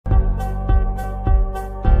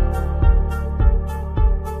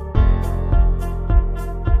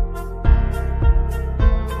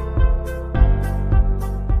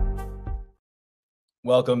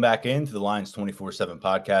Welcome back into the Lions 24/7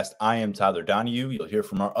 podcast. I am Tyler Donahue. You'll hear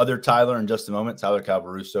from our other Tyler in just a moment. Tyler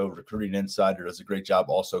Calvaruso, recruiting insider, does a great job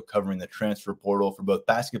also covering the transfer portal for both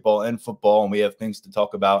basketball and football. And we have things to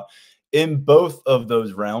talk about in both of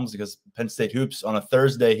those realms because Penn State hoops on a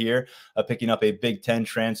Thursday here, picking up a Big Ten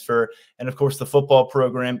transfer. And, of course, the football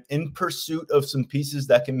program in pursuit of some pieces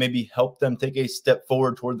that can maybe help them take a step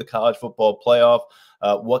forward toward the college football playoff.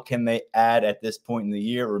 What can they add at this point in the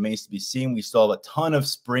year remains to be seen. We still have a ton of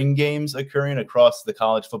spring games occurring across the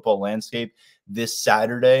college football landscape this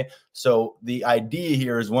Saturday. So the idea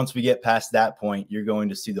here is once we get past that point, you're going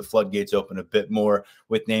to see the floodgates open a bit more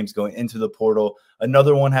with names going into the portal.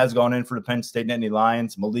 Another one has gone in for the Penn State Nittany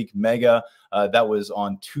Lions, Malik Mega. That was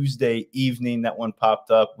on Tuesday evening. That one popped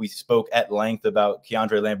up. We spoke at length about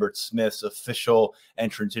Keandre Lambert-Smith's official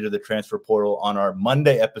entrance into the transfer portal on our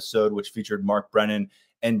Monday episode, which featured Mark Brennan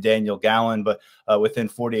and Daniel Gallen. But within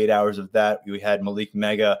 48 hours of that, we had Malik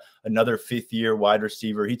Mega, another fifth-year wide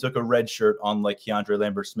receiver. He took a red shirt unlike Keandre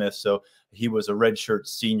Lambert-Smith, so he was a red shirt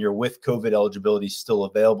senior with COVID eligibility still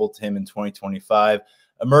available to him in 2025.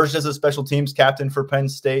 Emerged as a special teams captain for Penn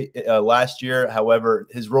State last year. However,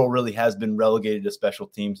 his role really has been relegated to special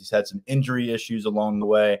teams. He's had some injury issues along the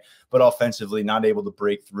way, but offensively not able to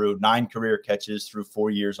break through. 9 career catches through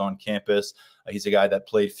 4 years on campus. He's a guy that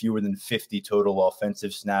played fewer than 50 total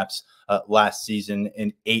offensive snaps last season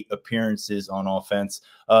in 8 appearances on offense.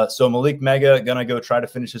 So Malik Mega going to go try to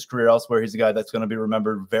finish his career elsewhere. He's a guy that's going to be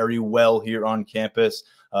remembered very well here on campus.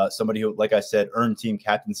 Somebody who, like I said, earned team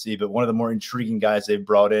captaincy, but one of the more intriguing guys they've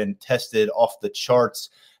brought in, tested off the charts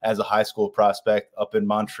as a high school prospect up in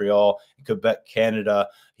Montreal, Quebec, Canada.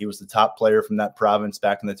 He was the top player from that province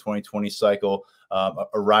back in the 2020 cycle.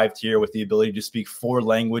 Arrived here with the ability to speak 4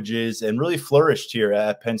 languages and really flourished here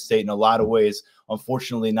at Penn State in a lot of ways.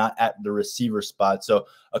 Unfortunately, not at the receiver spot. So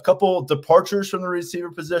a couple departures from the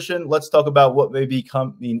receiver position. Let's talk about what may be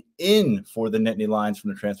coming in for the Nittany Lions from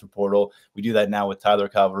the transfer portal. We do that now with Tyler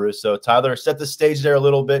Calvaruso. Tyler, set the stage there a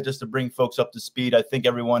little bit just to bring folks up to speed. I think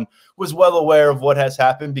everyone was well aware of what has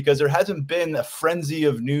happened because there hasn't been a frenzy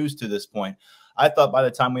of news to this point. I thought by the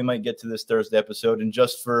time we might get to this Thursday episode, and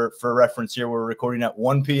just for reference here, we're recording at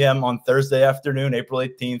 1 p.m. on Thursday afternoon, April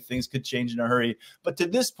 18th. Things could change in a hurry. But to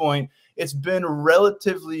this point, it's been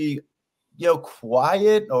relatively,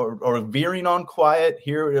 quiet or veering on quiet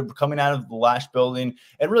here coming out of the Lash building.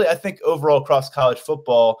 And really, I think overall across college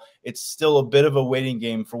football, it's still a bit of a waiting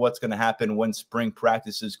game for what's going to happen when spring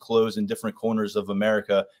practices close in different corners of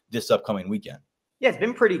America this upcoming weekend. Yeah, it's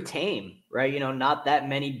been pretty tame, right? Not that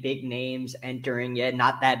many big names entering yet,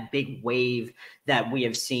 not that big wave that we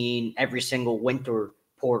have seen every single winter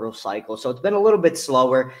portal cycle. So it's been a little bit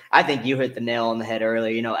slower. I think you hit the nail on the head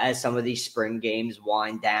earlier, as some of these spring games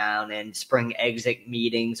wind down and spring exit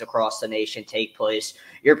meetings across the nation take place,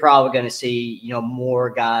 you're probably going to see,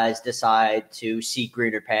 more guys decide to seek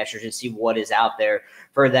greener pastures and see what is out there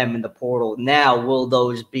for them in the portal. Now, will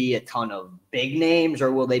those be a ton of big names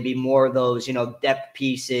or will they be more of those, depth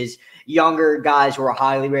pieces, younger guys who are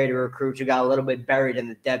highly rated recruits who got a little bit buried in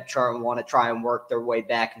the depth chart and want to try and work their way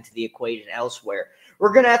back into the equation elsewhere?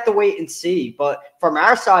 We're going to have to wait and see. But from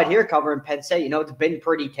our side here covering Penn State, it's been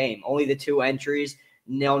pretty tame. Only the 2 entries,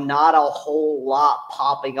 not a whole lot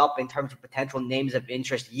popping up in terms of potential names of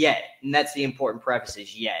interest yet. And that's the important preface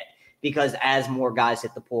is yet. Because as more guys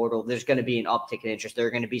hit the portal, there's going to be an uptick in interest. There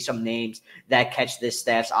are going to be some names that catch this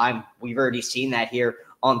staff's eye. We've already seen that here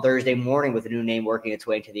on Thursday morning with a new name working its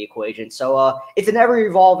way into the equation. So it's an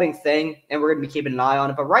ever-evolving thing, and we're going to be keeping an eye on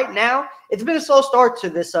it. But right now, it's been a slow start to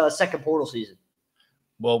this second portal season.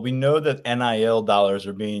 Well, we know that NIL dollars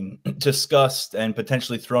are being discussed and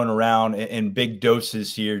potentially thrown around in big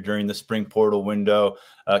doses here during the spring portal window.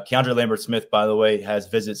 Keandre Lambert-Smith, by the way, has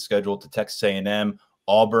visits scheduled to Texas A&M,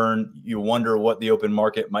 Auburn. You wonder what the open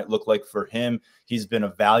market might look like for him. He's been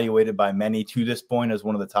evaluated by many to this point as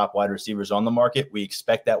one of the top wide receivers on the market. We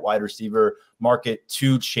expect that wide receiver market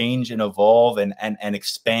to change and evolve and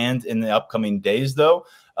expand in the upcoming days, though.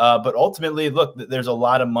 But ultimately, look, there's a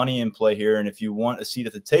lot of money in play here. And if you want a seat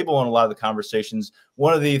at the table in a lot of the conversations,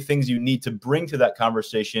 one of the things you need to bring to that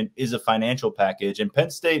conversation is a financial package. And Penn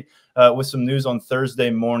State, with some news on Thursday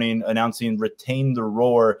morning announcing Retain the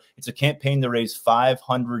Roar. It's a campaign to raise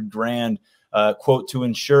 $500,000, quote, to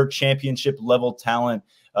ensure championship level talent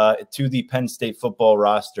to the Penn State football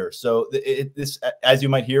roster. So this, as you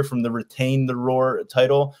might hear from the Retain the Roar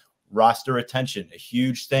title, roster retention, a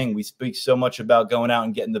huge thing. We speak so much about going out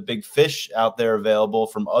and getting the big fish out there available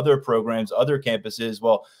from other programs, other campuses.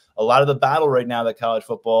 Well, a lot of the battle right now that college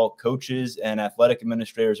football coaches and athletic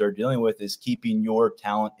administrators are dealing with is keeping your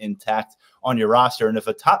talent intact on your roster. And if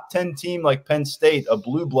a top 10 team like Penn State, a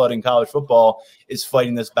blue blood in college football, is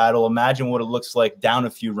fighting this battle, imagine what it looks like down a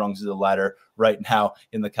few rungs of the ladder right now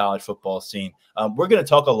in the college football scene. We're going to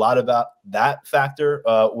talk a lot about that factor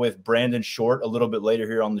with Brandon Short a little bit later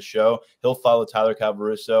here on the show. He'll follow Tyler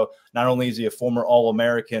Calvaruso. Not only is he a former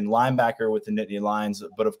All-American linebacker with the Nittany Lions,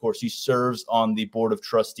 but of course he serves on the Board of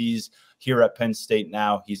Trustees here at Penn State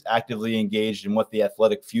now. He's actively engaged in what the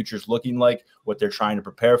athletic future is looking like, what they're trying to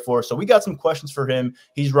prepare for. So we got some questions for him.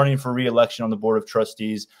 He's running for re-election on the Board of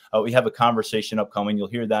Trustees. We have a conversation upcoming. You'll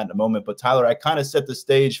hear that in a moment. But Tyler, I kind of set the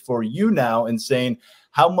stage for you now in saying,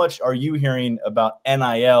 how much are you hearing about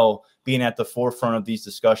NIL being at the forefront of these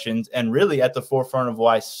discussions and really at the forefront of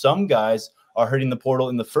why some guys are hitting the portal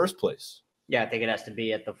in the first place? Yeah, I think it has to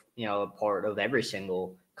be at the, part of every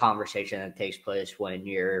single conversation that takes place when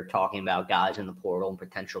you're talking about guys in the portal and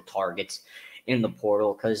potential targets in the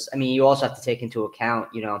portal. Because, you also have to take into account,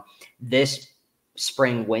 this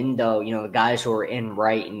spring window, the guys who are in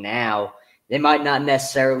right now, they might not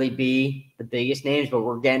necessarily be the biggest names, but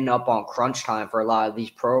we're getting up on crunch time for a lot of these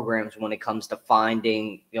programs when it comes to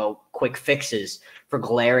finding, quick fixes for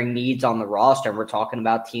glaring needs on the roster. And we're talking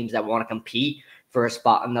about teams that want to compete for a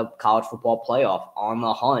spot in the college football playoff, on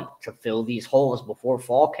the hunt to fill these holes before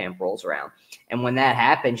fall camp rolls around. And when that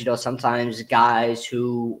happens, sometimes guys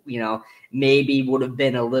who, maybe would have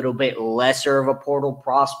been a little bit lesser of a portal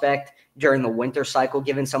prospect during the winter cycle,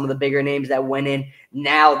 given some of the bigger names that went in,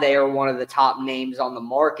 now they are one of the top names on the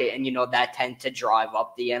market. And, that tends to drive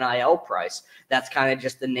up the NIL price. That's kind of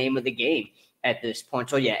just the name of the game at this point.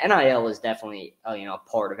 So yeah, NIL is definitely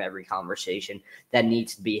part of every conversation that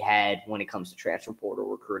needs to be had when it comes to transfer portal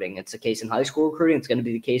recruiting. It's the case in high school recruiting. It's going to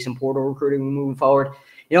be the case in portal recruiting moving forward.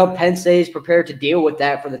 Penn State is prepared to deal with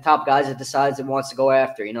that for the top guys it decides it wants to go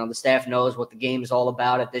after. The staff knows what the game is all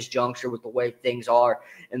about at this juncture with the way things are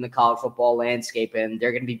in the college football landscape, and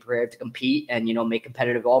they're going to be prepared to compete and, make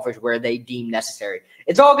competitive offers where they deem necessary.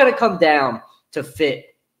 It's all going to come down to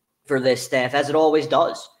fit for this staff, as it always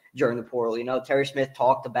does during the portal. Terry Smith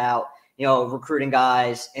talked about, recruiting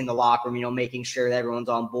guys in the locker room, making sure that everyone's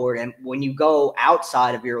on board. And when you go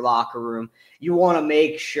outside of your locker room, you want to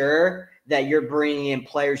make sure that you're bringing in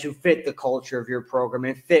players who fit the culture of your program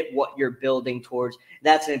and fit what you're building towards.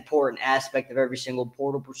 That's an important aspect of every single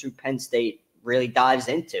portal pursuit Penn State really dives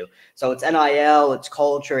into. So it's NIL, it's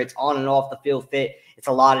culture, it's on and off the field fit. It's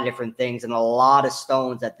a lot of different things and a lot of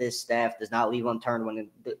stones that this staff does not leave unturned when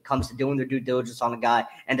it comes to doing their due diligence on a guy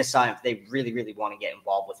and deciding if they really, really want to get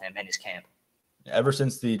involved with him and his camp. Ever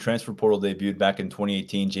since the transfer portal debuted back in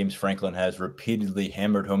 2018, James Franklin has repeatedly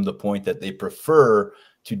hammered home the point that they prefer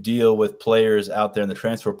to deal with players out there in the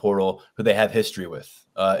transfer portal who they have history with.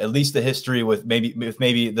 At least the history with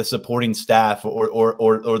maybe the supporting staff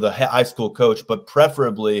or the high school coach, but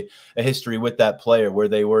preferably a history with that player where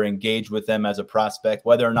they were engaged with them as a prospect.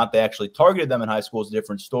 Whether or not they actually targeted them in high school is a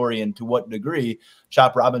different story, and to what degree.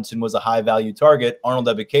 Chop Robinson was a high-value target. Arnold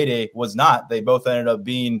Ebiketie was not. They both ended up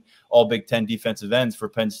being all Big Ten defensive ends for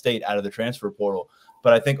Penn State out of the transfer portal.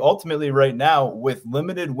 But I think ultimately right now, with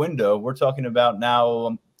limited window, we're talking about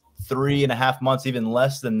now 3.5 months, even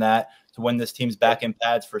less than that, to when this team's back in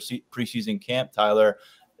pads for preseason camp, Tyler,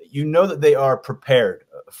 that they are prepared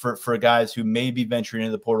for guys who may be venturing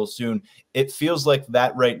into the portal soon. It feels like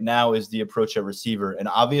that right now is the approach at receiver, an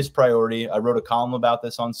obvious priority. I wrote a column about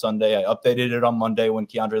this on Sunday. I updated it on Monday when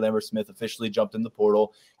Keandre Lambert-Smith officially jumped in the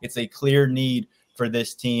portal. It's a clear need for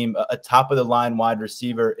this team, a top-of-the-line wide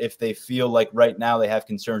receiver, if they feel like right now they have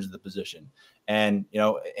concerns at the position. And,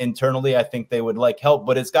 internally, I think they would like help,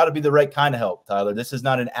 but it's got to be the right kind of help, Tyler. This is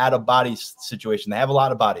not an add-a-body situation. They have a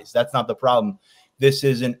lot of bodies. That's not the problem. This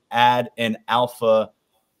is an alpha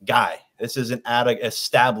guy. This is an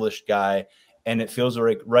established guy. And it feels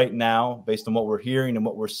like right now, based on what we're hearing and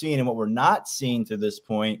what we're seeing and what we're not seeing to this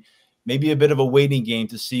point, maybe a bit of a waiting game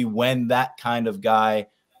to see when that kind of guy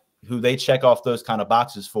who they check off those kind of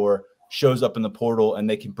boxes for shows up in the portal and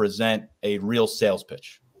they can present a real sales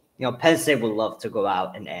pitch. Penn State would love to go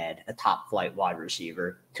out and add a top flight wide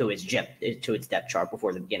receiver to its depth chart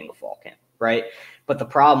before the beginning of fall camp, right? But the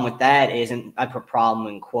problem with that isn't, I put problem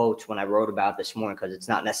in quotes when I wrote about this morning because it's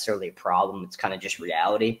not necessarily a problem. It's kind of just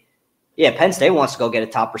reality. Yeah, Penn State wants to go get a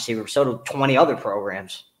top receiver. So do 20 other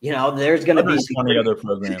programs. There's going to be 20 other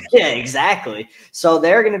programs. Yeah, exactly. So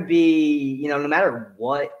they're going to be, no matter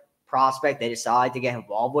what prospect they decide to get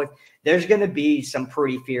involved with, there's going to be some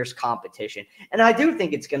pretty fierce competition. And I do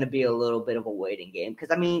think it's going to be a little bit of a waiting game because,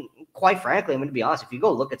 quite frankly, I'm going to be honest, if you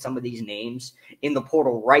go look at some of these names in the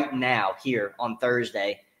portal right now here on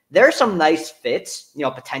Thursday, there are some nice fits,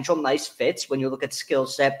 potential nice fits when you look at skill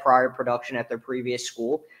set, prior production at their previous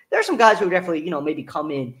school. There are some guys who definitely, maybe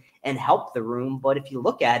come in and help the room. But if you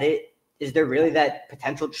look at it, is there really that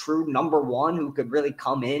potential true number one who could really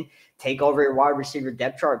come in, take over your wide receiver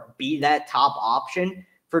depth chart, be that top option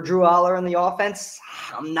for Drew Aller in the offense?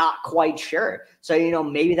 I'm not quite sure. So,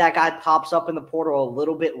 maybe that guy pops up in the portal a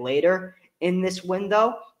little bit later in this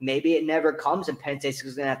window. Maybe it never comes, and Penn State's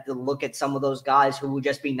going to have to look at some of those guys who would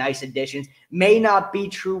just be nice additions, may not be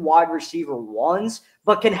true wide receiver ones,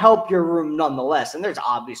 but can help your room nonetheless. And there's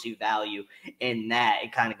obviously value in that.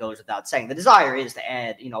 It kind of goes without saying. The desire is to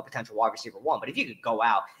add, a potential wide receiver one. But if you could go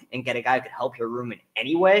out and get a guy who could help your room in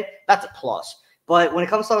any way, that's a plus. But when it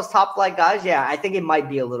comes to those top flight guys, yeah, I think it might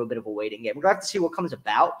be a little bit of a waiting game. We're going to have to see what comes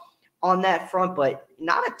about on that front, but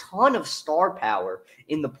not a ton of star power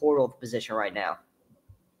in the portal position right now.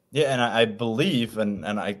 Yeah, and I believe, and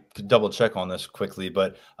I could double check on this quickly,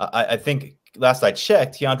 but I think last I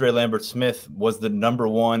checked, Keandre Lambert-Smith was the number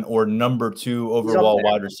 1 or number 2 overall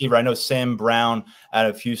wide receiver. I know Sam Brown out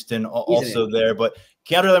of Houston also there, but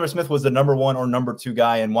Keandre Lambert-Smith was the number 1 or number 2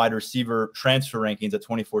 guy in wide receiver transfer rankings at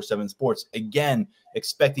 24/7 Sports. Again,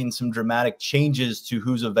 expecting some dramatic changes to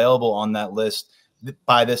who's available on that list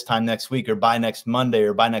by this time next week, or by next Monday,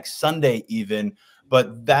 or by next Sunday even.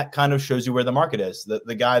 But that kind of shows you where the market is.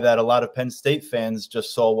 The guy that a lot of Penn State fans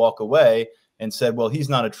just saw walk away and said, well, he's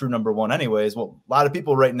not a true number 1 anyways. Well, a lot of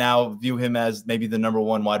people right now view him as maybe the number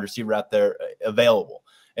 1 wide receiver out there available.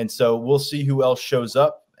 And so we'll see who else shows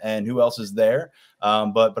up and who else is there.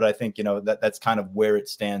 But I think, that's kind of where it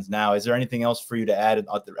stands now. Is there anything else for you to add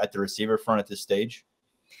at the receiver front at this stage?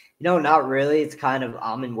 Not really. It's kind of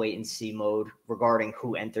I'm in wait and see mode regarding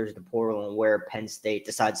who enters the portal and where Penn State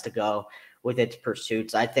decides to go with its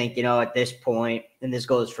pursuits. I think, at this point, and this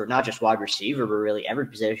goes for not just wide receiver, but really every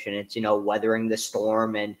position, it's, weathering the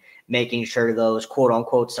storm and making sure those quote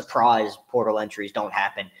unquote surprise portal entries don't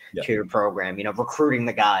happen to your program, recruiting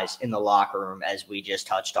the guys in the locker room, as we just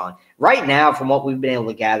touched on. Right now, from what we've been able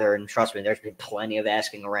to gather, and trust me, there's been plenty of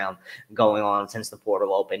asking around going on since the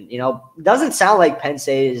portal opened. Doesn't sound like Penn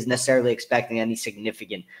State is necessarily expecting any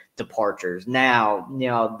significant departures. Now,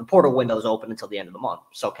 the portal window is open until the end of the month.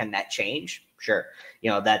 So can that change? Sure.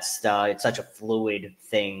 That's it's such a fluid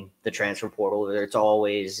thing, the transfer portal. There's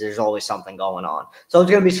always something going on. So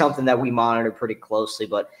it's going to be something that we monitor pretty closely.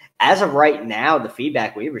 But as of right now, the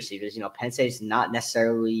feedback we've received is, Penn State's not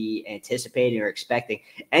necessarily anticipating or expecting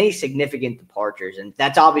any significant departures. And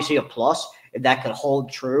that's obviously a plus. If that could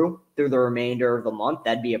hold true through the remainder of the month,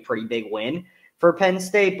 that'd be a pretty big win for Penn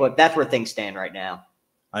State. But that's where things stand right now.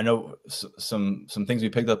 I know some things we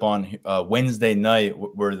picked up on Wednesday night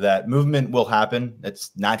where that movement will happen.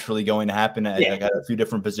 It's naturally going to happen at a few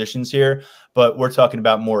different positions here, but we're talking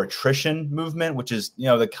about more attrition movement, which is,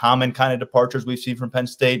 the common kind of departures we've seen from Penn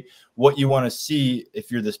State. What you want to see if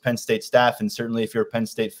you're this Penn State staff, and certainly if you're a Penn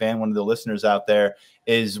State fan, one of the listeners out there,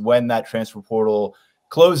 is when that transfer portal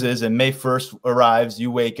closes and May 1st arrives,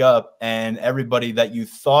 you wake up and everybody that you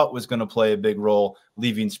thought was going to play a big role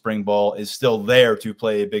leaving spring ball is still there to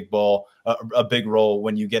play a big role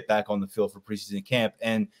when you get back on the field for preseason camp.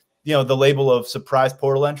 And, the label of surprise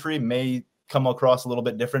portal entry may come across a little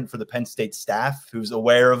bit different for the Penn State staff, who's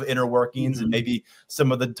aware of inner workings and maybe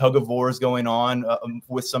some of the tug of wars going on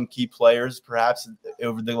with some key players, perhaps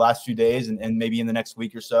over the last few days and maybe in the next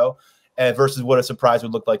week or so. Versus what a surprise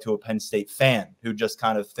would look like to a Penn State fan who just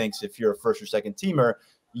kind of thinks if you're a first or second teamer,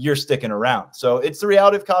 you're sticking around. So it's the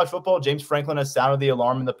reality of college football. James Franklin has sounded the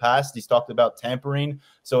alarm in the past. He's talked about tampering.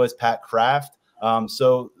 So has Pat Kraft.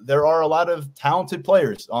 So there are a lot of talented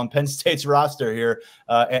players on Penn State's roster here.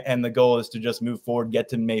 And the goal is to just move forward, get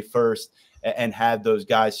to May 1st and have those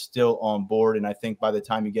guys still on board. And I think by the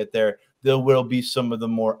time you get there will be some of the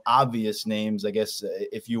more obvious names. I guess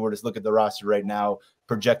if you were to look at the roster right now,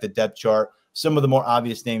 project the depth chart, some of the more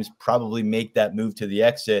obvious names probably make that move to the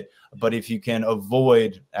exit. But if you can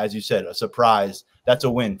avoid, as you said, a surprise, that's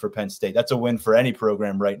a win for Penn State. That's a win for any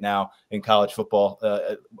program right now in college football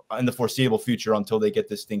in the foreseeable future until they get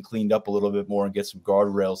this thing cleaned up a little bit more and get some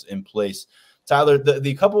guardrails in place. Tyler,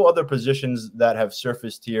 the couple other positions that have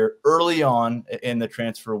surfaced here early on in the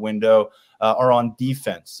transfer window are on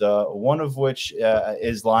defense, one of which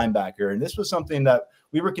is linebacker. And this was something that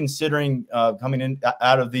we were considering coming in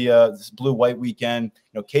out of the this blue-white weekend,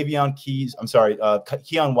 Keon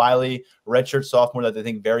Wiley, redshirt sophomore that they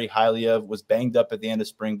think very highly of, was banged up at the end of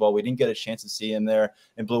spring ball. We didn't get a chance to see him there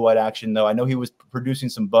in blue-white action, though. I know he was producing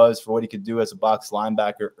some buzz for what he could do as a box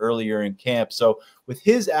linebacker earlier in camp. So with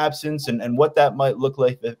his absence and what that might look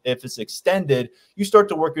like if it's extended, you start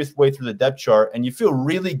to work your way through the depth chart, and you feel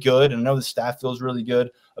really good, and I know the staff feels really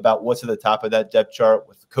good about what's at the top of that depth chart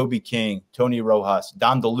with Kobe King, Tony Rojas,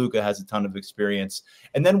 Dom DeLuca has a ton of experience,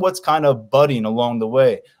 and then what's kind of budding along the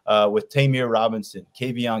way with Tamir Robinson,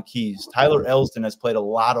 Kavion Keys. Tyler Elston has played a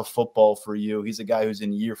lot of football for you. He's a guy who's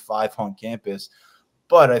in year 5 on campus.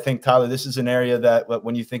 But I think, Tyler, this is an area that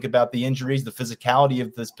when you think about the injuries, the physicality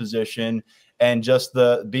of this position, and just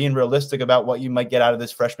the being realistic about what you might get out of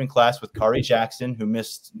this freshman class with Kari Jackson, who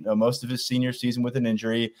missed most of his senior season with an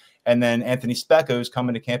injury, and then Anthony Specco, who's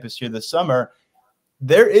coming to campus here this summer,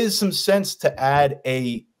 there is some sense to add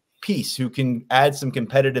a piece who can add some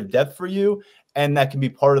competitive depth for you, and that can be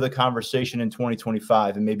part of the conversation in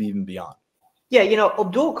 2025 and maybe even beyond. Yeah,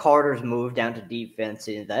 Abdul Carter's move down to defense,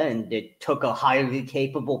 and then it took a highly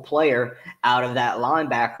capable player out of that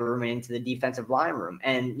linebacker room and into the defensive line room.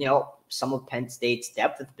 And, some of Penn State's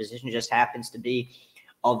depth at the position just happens to be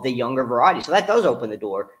of the younger variety. So that does open the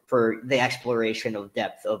door for the exploration of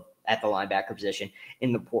depth at the linebacker position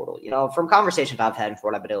in the portal. From conversations I've had and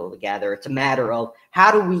what I've been able to gather, it's a matter of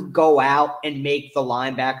how do we go out and make the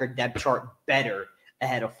linebacker depth chart better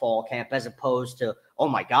ahead of fall camp, as opposed to, oh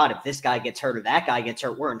my God, if this guy gets hurt or that guy gets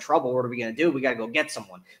hurt, we're in trouble. What are we going to do? We got to go get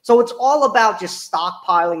someone. So it's all about just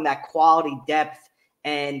stockpiling that quality depth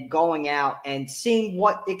and going out and seeing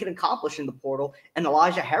what it can accomplish in the portal. And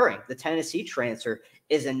Elijah Herring, the Tennessee transfer,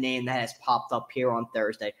 is a name that has popped up here on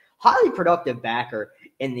Thursday. Highly productive backer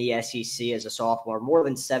in the SEC as a sophomore, more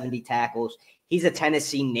than 70 tackles. He's a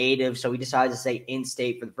Tennessee native, so he decided to stay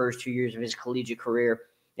in-state for the first 2 years of his collegiate career.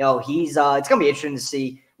 He's it's going to be interesting to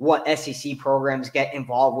see what SEC programs get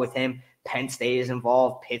involved with him. Penn State is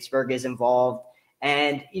involved. Pittsburgh is involved.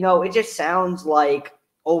 And, it just sounds like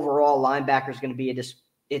overall linebacker is going to be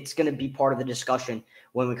it's going to be part of the discussion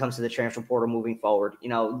when it comes to the transfer portal moving forward.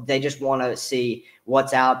 They just want to see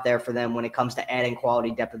what's out there for them when it comes to adding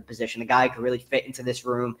quality depth of the position. A guy who could really fit into this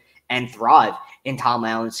room and thrive in Tom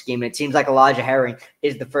Allen's scheme. And it seems like Elijah Herring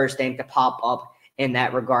is the first name to pop up in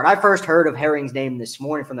that regard. I first heard of Herring's name this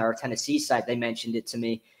morning from our Tennessee site. They mentioned it to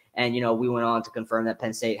me. And, we went on to confirm that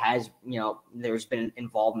Penn State has, there's been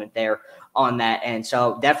involvement there on that. And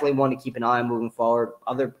so definitely want to keep an eye on moving forward.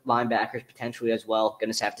 Other linebackers potentially as well.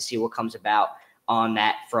 Going to have to see what comes about on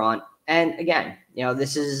that front. And again,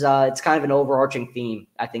 this is it's kind of an overarching theme.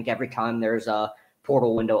 I think every time there's a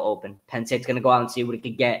portal window open, Penn State's going to go out and see what it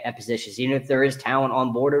could get at positions. Even if there is talent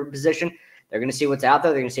on board of a position, they're going to see what's out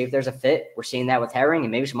there. They're going to see if there's a fit. We're seeing that with Herring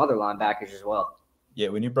and maybe some other linebackers as well. Yeah,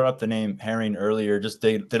 when you brought up the name Herring earlier, just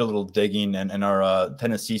did a little digging, and our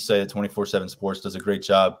Tennessee site at 24/7 Sports does a great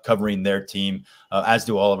job covering their team, as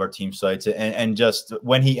do all of our team sites. And just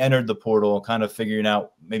when he entered the portal, kind of figuring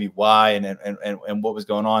out maybe why and what was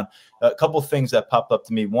going on, a couple of things that popped up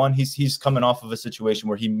to me. One, he's coming off of a situation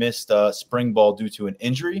where he missed spring ball due to an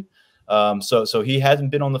injury. So he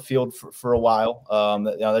hasn't been on the field for a while.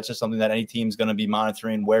 That's just something that any team's going to be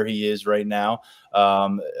monitoring where he is right now. He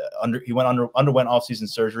underwent offseason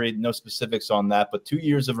surgery. No specifics on that, but 2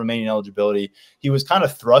 years of remaining eligibility. He was kind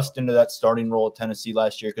of thrust into that starting role at Tennessee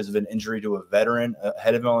last year because of an injury to a veteran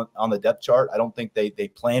ahead of him on the depth chart. I don't think they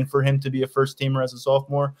planned for him to be a first teamer as a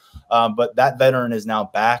sophomore, but that veteran is now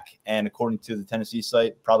back, and according to the Tennessee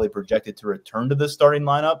site, probably projected to return to the starting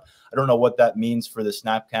lineup. I don't know what that means for the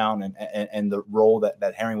snap count and the role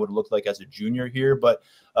that Herring would look like as a junior here, but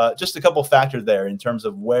just a couple factors there in terms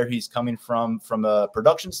of where he's coming from a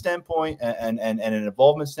production standpoint and an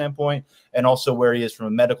involvement standpoint, and also where he is from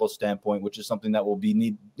a medical standpoint, which is something that will be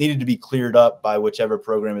needed to be cleared up by whichever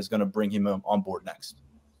program is going to bring him on board next.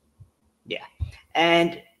 Yeah.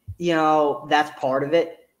 And, that's part of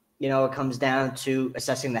it. It comes down to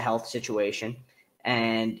assessing the health situation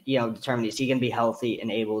and, determining is he going to be healthy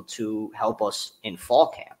and able to help us in fall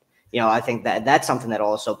camp. I think that's something that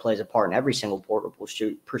also plays a part in every single portal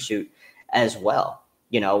pursuit as well.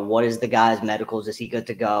 What is the guy's medicals? Is he good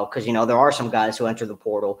to go? Because, there are some guys who enter the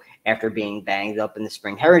portal after being banged up in the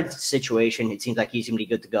spring. Herring's situation, it seems like he's going to be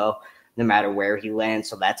good to go no matter where he lands.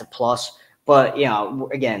 So that's a plus. But,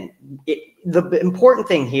 again, the important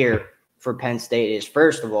thing here for Penn State is,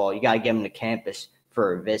 first of all, you got to get him to campus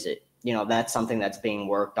for a visit. That's something that's being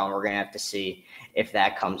worked on. We're going to have to see if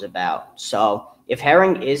that comes about. So if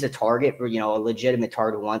Herring is a target for, a legitimate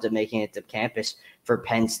target who winds up making it to campus for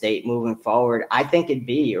Penn State moving forward, I think it'd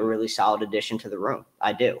be a really solid addition to the room.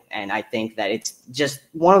 I do. And I think that it's just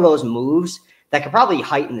one of those moves that could probably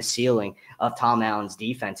heighten the ceiling of Tom Allen's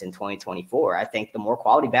defense in 2024. I think the more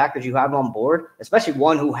quality backers you have on board, especially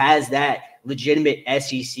one who has that legitimate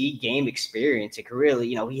SEC game experience, it could really,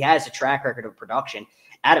 he has a track record of production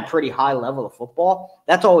at a pretty high level of football.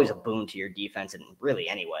 That's always a boon to your defense, and really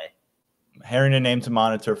anyway. Hearing a name to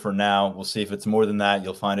monitor for now. We'll see if it's more than that.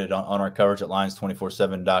 You'll find it on our coverage at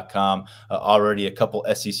lions247.com. Already a couple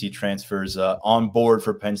SEC transfers on board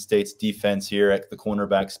for Penn State's defense here at the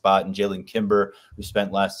cornerback spot, and Jalen Kimber, who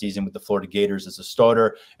spent last season with the Florida Gators as a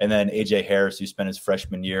starter, and then A.J. Harris, who spent his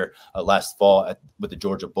freshman year last fall with the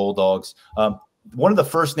Georgia Bulldogs. One of the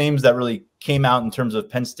first names that really came out in terms of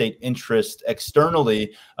Penn State interest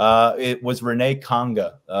externally, it was Rene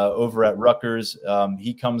Kanga over at Rutgers.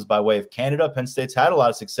 He comes by way of Canada. Penn State's had a lot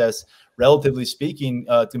of success, relatively speaking,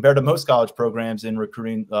 compared to most college programs in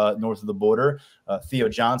recruiting north of the border. Theo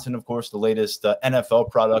Johnson, of course, the latest NFL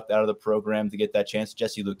product out of the program to get that chance.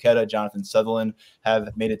 Jesse Luketa, Jonathan Sutherland have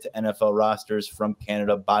made it to NFL rosters from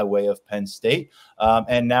Canada by way of Penn State.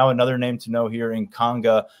 And now another name to know here in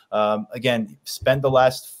Kanga. Again, spent the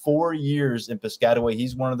last 4 years in Piscataway.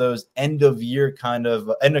 He's one of those end of career kind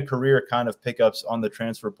of pickups on the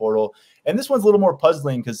transfer portal. And this one's a little more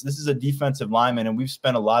puzzling because this is a defensive lineman, and we've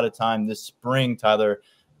spent a lot of time this spring, Tyler,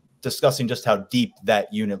 discussing just how deep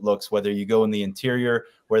that unit looks, whether you go in the interior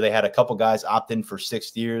where they had a couple guys opt in for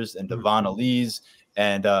 6 years, and Devon Elise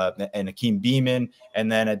and Akeem Beeman, and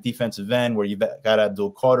then at defensive end where you've got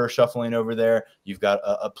Abdul Carter shuffling over there. You've got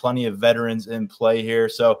plenty of veterans in play here.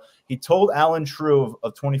 So he told Alan True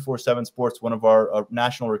of 24/7 Sports, one of our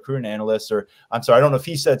national recruiting analysts, or I'm sorry, I don't know if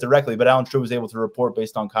he said it directly, but Alan True was able to report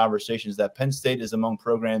based on conversations that Penn State is among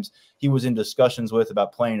programs he was in discussions with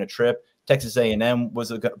about playing a trip. Texas A&M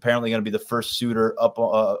was apparently going to be the first suitor up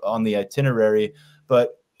on the itinerary.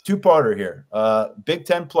 But two-parter here. Big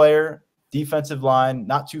Ten player, defensive line,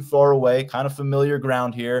 not too far away, kind of familiar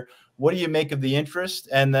ground here. What do you make of the interest?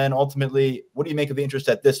 And then ultimately, what do you make of the interest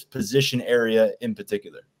at this position area in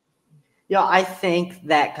particular? Yeah, I think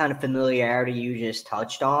that kind of familiarity you just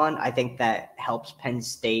touched on, I think that helps Penn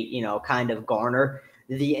State, kind of garner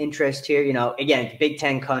the interest here. Again, it's Big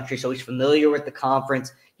Ten country, so he's familiar with the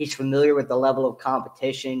conference. He's familiar with the level of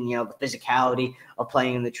competition, the physicality of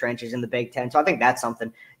playing in the trenches in the Big Ten. So I think that's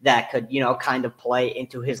something that could, kind of play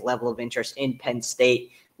into his level of interest in Penn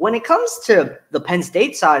State. When it comes to the Penn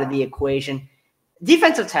State side of the equation,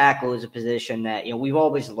 defensive tackle is a position that, we've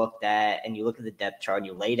always looked at, and you look at the depth chart, and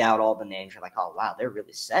you laid out all the names. You're like, oh, wow, they're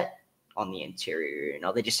really set on the interior.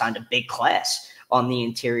 They just signed a big class on the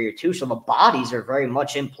interior too. So the bodies are very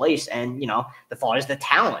much in place. And, the thought is the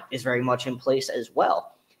talent is very much in place as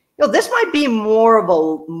well. This might be more of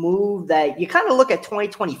a move that you kind of look at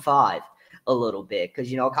 2025 a little bit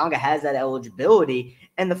because, Kanga has that eligibility.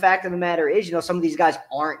 And the fact of the matter is, some of these guys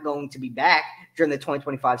aren't going to be back during the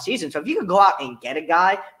 2025 season. So if you could go out and get a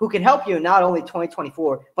guy who can help you not only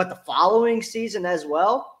 2024, but the following season as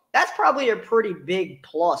well, that's probably a pretty big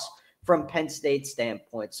plus from Penn State's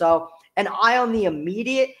standpoint. So an eye on the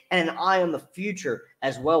immediate and an eye on the future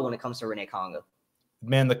as well when it comes to Rene Kanga.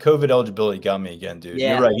 Man, the COVID eligibility got me again, dude.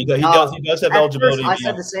 Yeah. You're right. He does have eligibility. I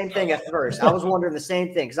said the same thing at first. I was wondering the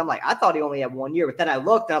same thing because I'm like, I thought he only had 1 year, but then I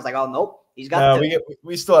looked and I was like, oh, nope, he's got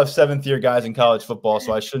we still have seventh-year guys in college football,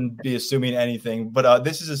 so I shouldn't be assuming anything. But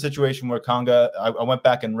this is a situation where Kanga, I went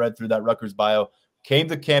back and read through that Rutgers bio, came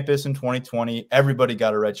to campus in 2020. Everybody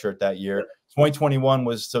got a red shirt that year. 2021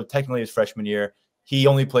 was so technically his freshman year. He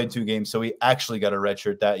only played 2 games, so he actually got a red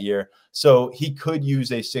shirt that year. So he could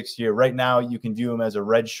use a 6th year. Right now, you can view him as a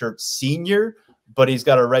red shirt senior, but he's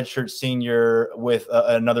got a red shirt senior with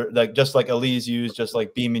another, just like Elise used, just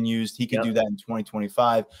like Beeman used. He could do that in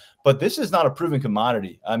 2025. But this is not a proven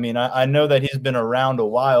commodity. I mean, I know that he's been around a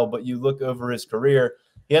while, but you look over his career,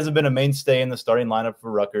 he hasn't been a mainstay in the starting lineup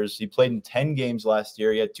for Rutgers. He played in 10 games last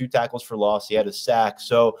year. He had 2 tackles for loss. He had a sack.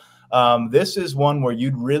 So this is one where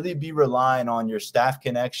you'd really be relying on your staff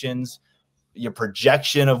connections, your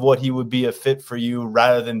projection of what he would be a fit for you,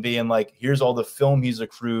 rather than being like, here's all the film he's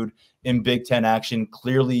accrued in Big Ten action.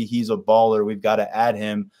 Clearly, he's a baller. We've got to add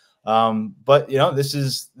him. But,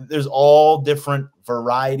 there's all different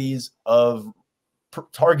varieties of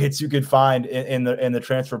targets you could find in the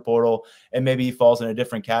transfer portal, and maybe he falls in a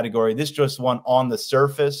different category. This just one on the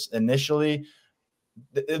surface initially,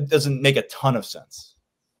 it doesn't make a ton of sense.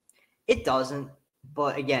 It doesn't.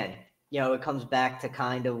 But again, it comes back to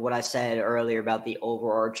kind of what I said earlier about the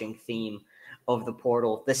overarching theme of the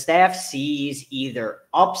portal. The staff sees either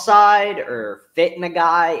upside or fit in a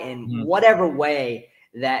guy in whatever way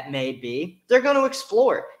that may be. They're going to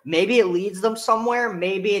explore it. Maybe it leads them somewhere.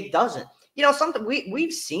 Maybe it doesn't. something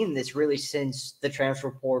we've seen this really since the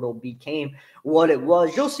transfer portal became what it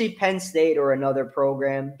was. You'll see Penn State or another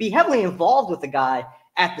program be heavily involved with the guy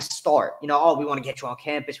at the start. We want to get you on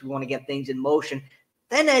campus. We want to get things in motion.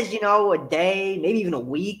 Then as, a day, maybe even a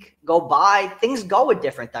week go by, things go a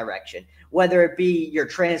different direction. Whether it be your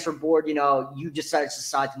transfer board, you decide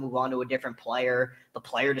to move on to a different player. The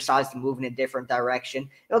player decides to move in a different direction.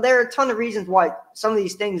 There are a ton of reasons why some of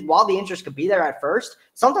these things, while the interest could be there at first,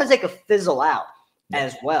 sometimes they could fizzle out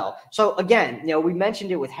as well. So again, we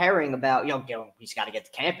mentioned it with Herring about, he's got to get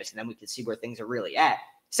to campus and then we can see where things are really at.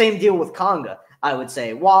 Same deal with Conga, I would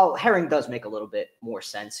say. While Herring does make a little bit more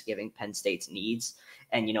sense given Penn State's needs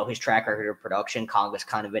and, his track record of production, Conga's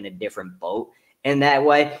kind of in a different boat in that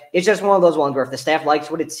way. It's just one of those ones where if the staff likes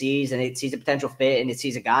what it sees and it sees a potential fit and it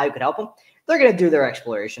sees a guy who could help them, they're going to do their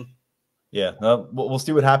exploration. Yeah, we'll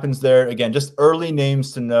see what happens there. Again, just early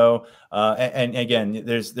names to know. And again,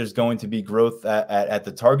 there's going to be growth at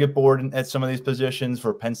the target board at some of these positions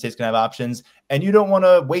for Penn State's going to have options. And you don't want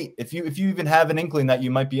to wait. If you even have an inkling that you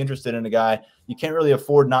might be interested in a guy, you can't really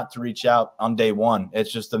afford not to reach out on day one. It's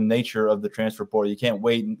just the nature of the transfer portal. You can't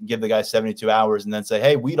wait and give the guy 72 hours and then say,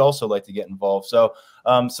 hey, we'd also like to get involved. So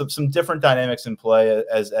some different dynamics in play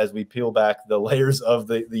as we peel back the layers of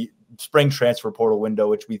the spring transfer portal window,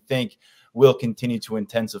 which we think will continue to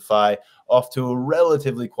intensify, off to a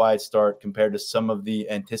relatively quiet start compared to some of the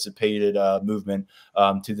anticipated movement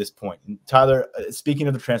to this point. And Tyler, speaking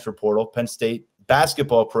of the transfer portal, Penn State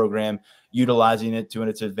basketball program utilizing it to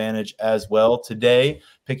its advantage as well. Today,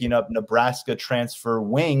 picking up Nebraska transfer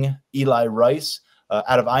wing Eli Rice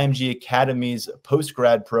out of IMG Academy's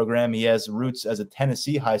post-grad program. He has roots as a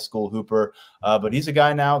Tennessee high school hooper, but he's a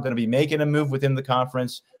guy now going to be making a move within the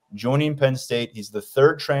conference, joining Penn State. He's the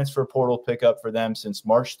third transfer portal pickup for them since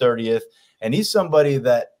March 30th. And he's somebody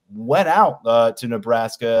that went out to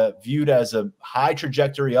Nebraska, viewed as a high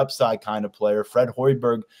trajectory upside kind of player. Fred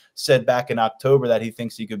Hoiberg said back in October that he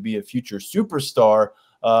thinks he could be a future superstar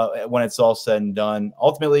when it's all said and done.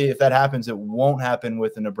 Ultimately, if that happens, it won't happen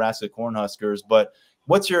with the Nebraska Cornhuskers. But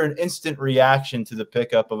what's your instant reaction to the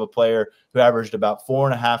pickup of a player who averaged about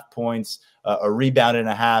 4.5 points, a rebound and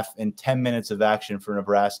a half in 10 minutes of action for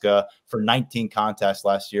Nebraska for 19 contests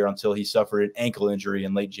last year until he suffered an ankle injury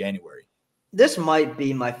in late January? This might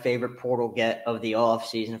be my favorite portal get of the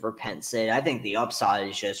offseason for Penn State. I think the upside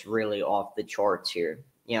is just really off the charts here.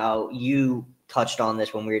 You touched on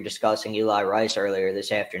this when we were discussing Eli Rice earlier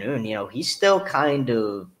this afternoon. He's still kind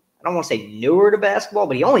of, I don't want to say newer to basketball,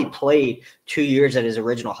 but he only played 2 years at his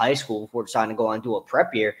original high school before deciding to go on and do a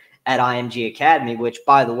prep year at IMG Academy, which,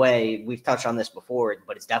 by the way, we've touched on this before,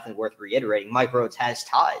 but it's definitely worth reiterating. Mike Rhodes has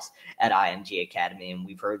ties at IMG Academy, and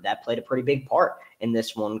we've heard that played a pretty big part in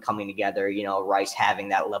this one coming together, Rice having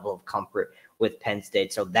that level of comfort with Penn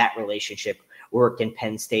State. So that relationship worked in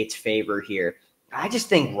Penn State's favor here. I just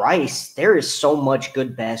think Rice, there is so much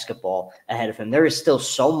good basketball ahead of him. There is still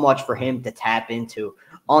so much for him to tap into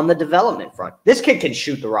on the development front. This kid can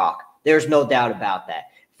shoot the rock. There's no doubt about that.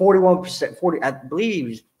 41%, I believe he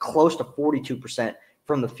was close to 42%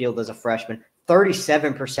 from the field as a freshman,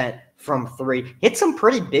 37% from three. Hit some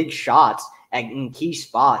pretty big shots in key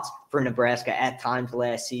spots for Nebraska at times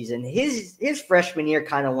last season. His freshman year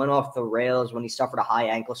kind of went off the rails when he suffered a high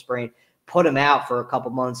ankle sprain, put him out for a couple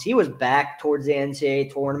months. He was back towards the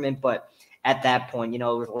NCAA tournament, but at that point, it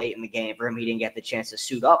was late in the game for him. He didn't get the chance to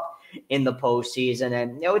suit up in the postseason.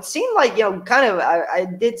 And, it seemed like, I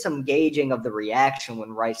did some gauging of the reaction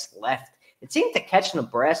when Rice left. It seemed to catch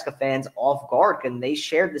Nebraska fans off guard, and they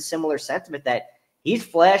shared the similar sentiment that he's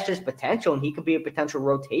flashed his potential and he could be a potential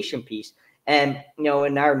rotation piece. And,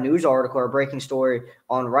 in our news article or breaking story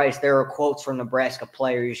on Rice, there are quotes from Nebraska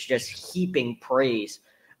players just heaping praise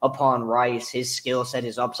upon Rice, his skill set,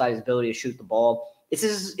 his upside, his ability to shoot the ball.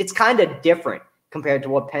 It's kind of different compared to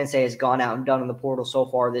what Penn State has gone out and done in the portal so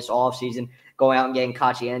far this offseason, going out and getting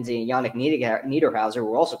Kachi Enzi and Yannick Niederhauser, who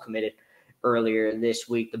were also committed earlier this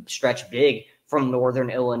week, the stretch big from Northern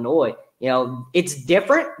Illinois. It's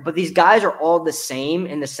different, but these guys are all the same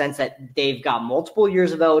in the sense that they've got multiple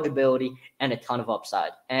years of eligibility and a ton of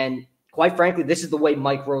upside. And quite frankly, this is the way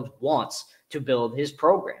Mike Rhodes wants to build his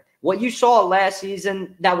program. What you saw last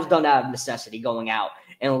season, that was done out of necessity, going out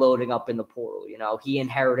and loading up in the portal. He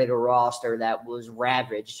inherited a roster that was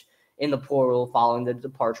ravaged in the portal following the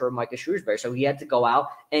departure of Micah Shrewsbury. So he had to go out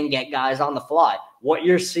and get guys on the fly. What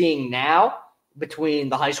you're seeing now between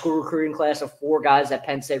the high school recruiting class of 4 guys that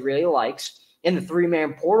Penn State really likes and the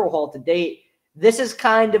 3-man portal haul to date, this is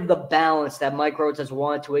kind of the balance that Mike Rhodes has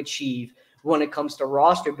wanted to achieve when it comes to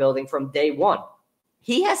roster building from day one.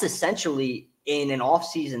 He has essentially, in an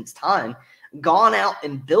offseason's time, gone out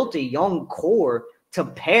and built a young core to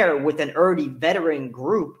pair with an already veteran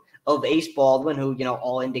group of Ace Baldwin, who,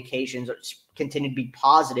 all indications continue to be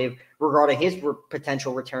positive regarding his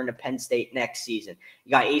potential return to Penn State next season.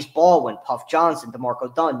 You got Ace Baldwin, Puff Johnson,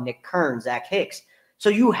 DeMarco Dunn, Nick Kern, Zach Hicks. So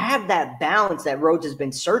you have that balance that Rhodes has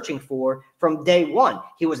been searching for from day one.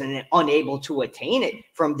 He was unable to attain it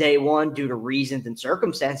from day one due to reasons and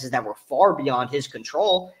circumstances that were far beyond his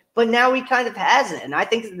control, but now he kind of has it. And I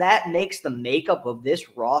think that makes the makeup of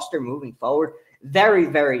this roster moving forward very,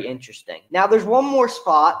 very interesting. Now, there's one more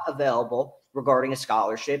spot available regarding a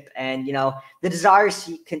scholarship, and, the desire,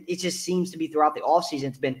 it just seems to be throughout the offseason,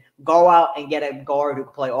 it's been go out and get a guard who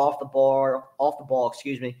can play off the ball,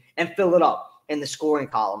 and fill it up in the scoring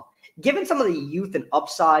column. Given some of the youth and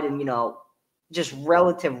upside and, just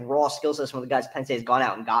relative raw skill sets from the guys Penn State has gone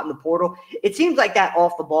out and gotten the portal, it seems like that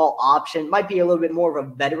off-the-ball option might be a little bit more of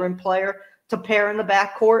a veteran player to pair in the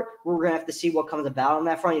backcourt. We're going to have to see what comes about on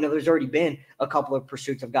that front. There's already been a couple of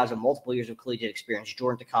pursuits of guys with multiple years of collegiate experience.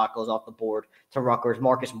 Jordan Takot goes off the board to Rutgers.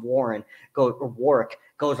 Marcus Warwick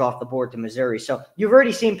goes off the board to Missouri. So you've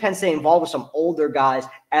already seen Penn State involved with some older guys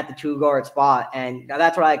at the two-guard spot, and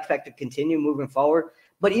that's what I expect to continue moving forward.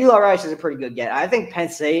 But Eli Rice is a pretty good get. I think Penn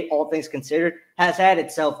State, all things considered, has had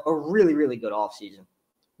itself a really, really good offseason.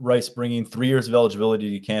 Rice bringing 3 years of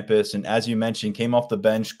eligibility to campus, and as you mentioned, came off the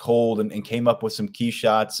bench cold and came up with some key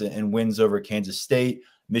shots and wins over Kansas State,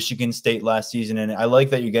 Michigan State last season. And I like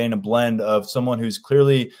that you're getting a blend of someone who's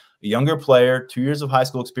clearly a younger player, 2 years of high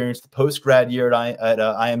school experience, the post-grad year at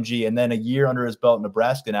IMG, and then a year under his belt in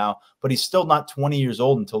Nebraska now, but he's still not 20 years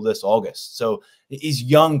old until this August. So he's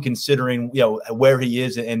young considering, where he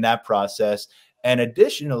is in that process. And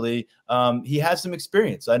additionally, he has some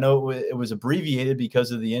experience. I know it was abbreviated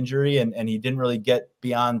because of the injury, and he didn't really get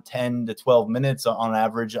beyond 10 to 12 minutes on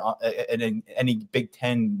average in any Big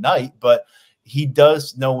Ten night, but he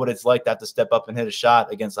does know what it's like to have to step up and hit a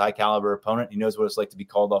shot against a high-caliber opponent. He knows what it's like to be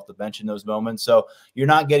called off the bench in those moments. So you're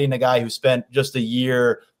not getting a guy who spent just a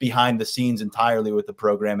year behind the scenes entirely with the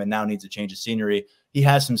program and now needs a change of scenery. He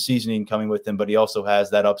has some seasoning coming with him, but he also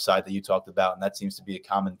has that upside that you talked about, and that seems to be a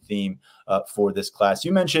common theme for this class.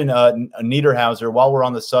 You mentioned Niederhauser. While we're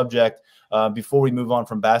on the subject, before we move on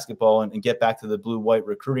from basketball and get back to the blue-white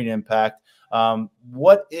recruiting impact,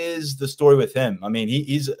 what is the story with him? I mean,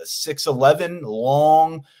 he's 6'11",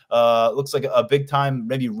 long, looks like a big-time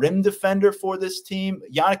maybe rim defender for this team.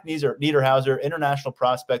 Yannick Niederhauser, international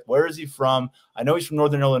prospect. Where is he from? I know he's from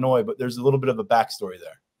Northern Illinois, but there's a little bit of a backstory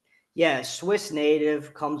there. Yeah, Swiss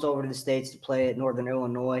native, comes over to the States to play at Northern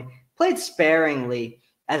Illinois. Played sparingly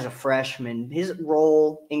as a freshman. His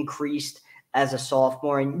role increased as a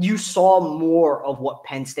sophomore, and you saw more of what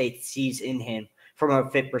Penn State sees in him from a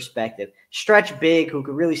fit perspective. Stretch big, who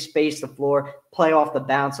could really space the floor, play off the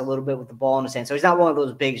bounce a little bit with the ball in his hand. So he's not one of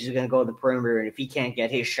those bigs who's going to go to the perimeter, and if he can't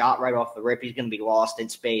get his shot right off the rip, he's going to be lost in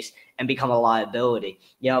space and become a liability.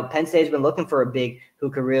 Penn State's been looking for a big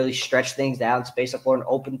who could really stretch things down, space the floor, and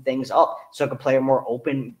open things up so it could play a more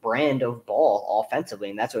open brand of ball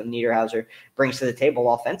offensively, and that's what Niederhauser brings to the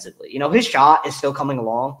table offensively. His shot is still coming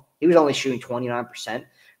along. He was only shooting 29%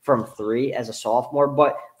 from three as a sophomore,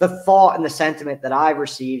 but the thought and the sentiment that I've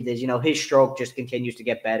received is, his stroke just continues to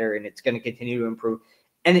get better and it's going to continue to improve.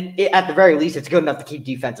 And at the very least, it's good enough to keep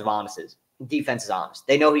defense is honest.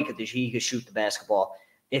 They know he could shoot the basketball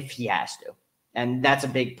if he has to. And that's a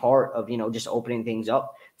big part of, just opening things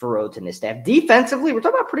up for Rhodes and his staff. Defensively, we're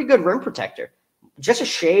talking about a pretty good rim protector. Just a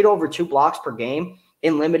shade over 2 blocks per game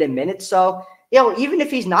in limited minutes. So, even if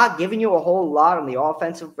he's not giving you a whole lot on the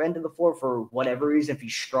offensive end of the floor for whatever reason, if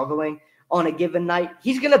he's struggling on a given night,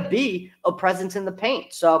 he's going to be a presence in the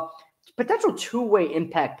paint. So, potential two-way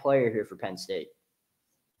impact player here for Penn State.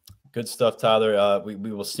 Good stuff, Tyler. We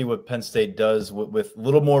will see what Penn State does with a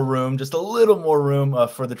little more room, just a little more room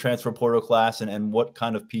for the transfer portal class and what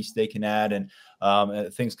kind of piece they can add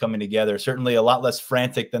and things coming together. Certainly a lot less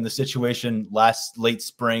frantic than the situation last late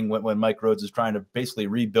spring when Mike Rhodes is trying to basically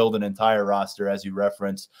rebuild an entire roster, as you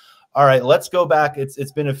referenced. All right, let's go back.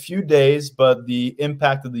 It's been a few days, but the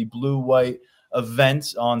impact of the blue-white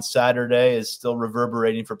event on Saturday is still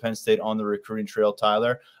reverberating for Penn State on the recruiting trail,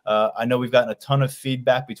 Tyler. I know we've gotten a ton of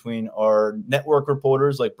feedback between our network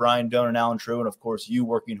reporters like Brian Doan and Alan True, and of course you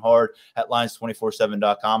working hard at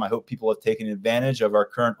Lions247.com. I hope people have taken advantage of our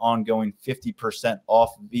current ongoing 50%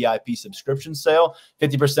 off VIP subscription sale.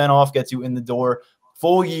 50% off gets you in the door.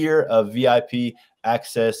 Full year of VIP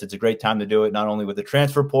access. It's a great time to do it, not only with the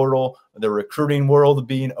transfer portal, the recruiting world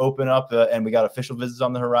being open up, and we got official visits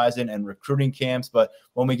on the horizon and recruiting camps. But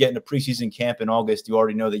when we get into preseason camp in August, you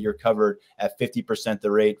already know that you're covered at 50%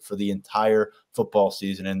 the rate for the entire football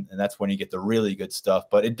season. And that's when you get the really good stuff.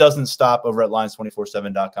 But it doesn't stop over at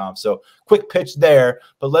lions247.com. So quick pitch there.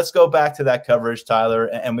 But let's go back to that coverage, Tyler.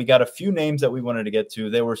 And we got a few names that we wanted to get to.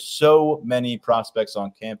 There were so many prospects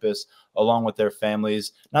on campus along with their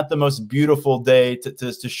families. Not the most beautiful day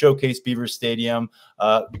to showcase Beaver Stadium.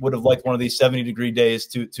 Would have liked one of these 70-degree days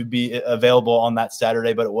to be available on that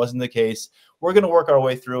Saturday, but it wasn't the case. We're going to work our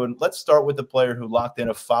way through, and let's start with the player who locked in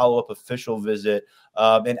a follow-up official visit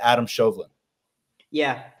in Adam Chauvelin.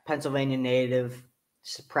 Yeah, Pennsylvania native,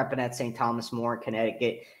 prepping at St. Thomas More in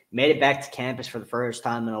Connecticut. Made it back to campus for the first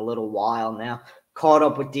time in a little while now. Caught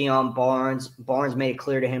up with Deion Barnes. Barnes made it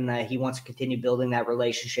clear to him that he wants to continue building that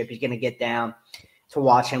relationship. He's going to get down to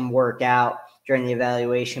watch him work out during the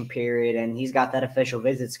evaluation period, and he's got that official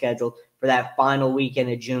visit scheduled for that final weekend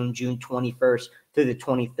of June 21st through the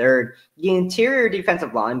 23rd. The interior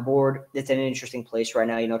defensive line board, it's in an interesting place right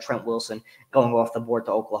now. You know, Trent Wilson going off the board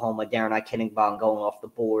to Oklahoma, Darren Eichenbaum going off the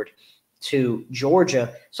board to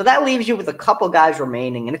Georgia. So that leaves you with a couple guys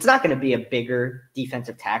remaining, and it's not going to be a bigger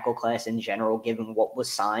defensive tackle class in general, given what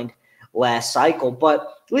was signed last cycle,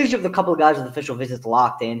 but it leaves you with a couple of guys with official visits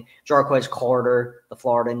locked in. Jarquez Carter, the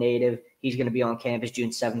Florida native, he's going to be on campus June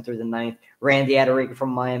 7th through the 9th. Randy Aderica from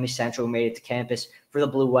Miami Central made it to campus for the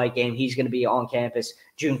blue-white game. He's going to be on campus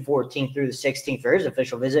June 14th through the 16th for his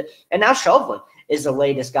official visit. And now Chauvelin is the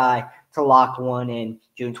latest guy to lock one in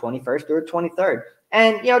June 21st through the 23rd.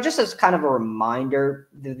 And, you know, just as kind of a reminder,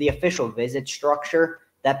 the official visit structure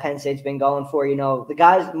that Penn State's been going for, you know, the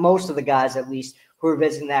guys, most of the guys at least, who are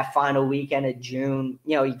visiting that final weekend of June,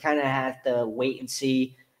 you know, you kind of have to wait and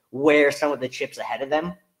see where some of the chips ahead of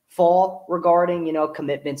them fall regarding, you know,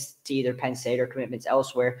 commitments to either Penn State or commitments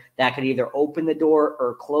elsewhere that could either open the door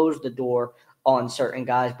or close the door on certain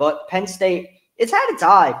guys. But Penn State, it's had its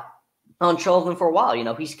eye on Chauvelin for a while. You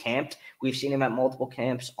know, he's camped. We've seen him at multiple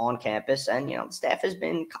camps on campus, and, you know, the staff has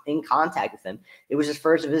been in contact with him. It was his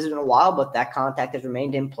first visit in a while, but that contact has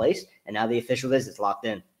remained in place, and now the official visit's locked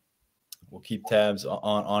in. We'll keep tabs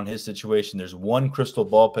on his situation. There's one crystal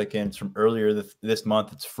ball pick in. It's from earlier this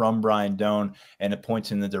month. It's from Brian Doan, and it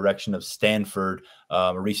points in the direction of Stanford.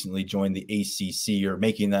 Recently joined the ACC, or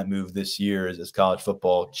making that move this year as college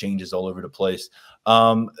football changes all over the place.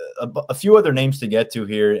 A few other names to get to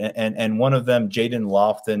here, and one of them, Jaden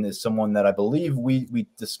Lofton, is someone that I believe we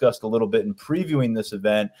discussed a little bit in previewing this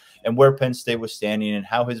event and where Penn State was standing and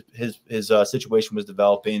how his situation was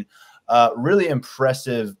developing. Really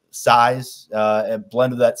impressive size, a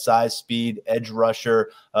blend of that size, speed, edge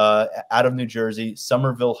rusher, out of New Jersey,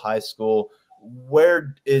 Somerville High School.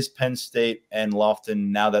 Where is Penn State and Lofton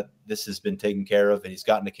now that this has been taken care of and he's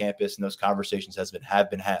gotten to campus and those conversations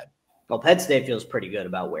have been had? Well, Penn State feels pretty good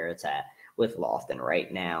about where it's at with Lofton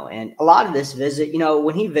right now. And a lot of this visit, you know,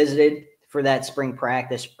 when he visited for that spring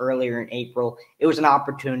practice earlier in April, it was an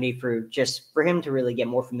opportunity for him to really get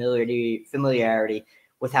more familiarity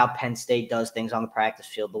with how Penn State does things on the practice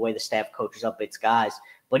field, the way the staff coaches up its guys.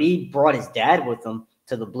 But he brought his dad with him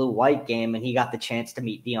to the blue-white game, and he got the chance to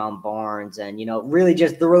meet Deion Barnes. And, you know, really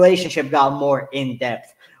just the relationship got more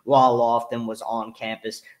in-depth while Lofton was on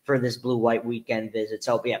campus for this blue-white weekend visit.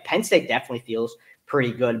 So, yeah, Penn State definitely feels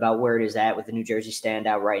pretty good about where it is at with the New Jersey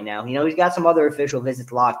standout right now. You know, he's got some other official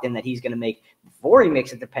visits locked in that he's going to make before he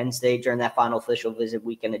makes it to Penn State during that final official visit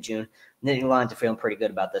weekend of June. Nittany Lions are feeling pretty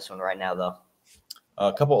good about this one right now, though.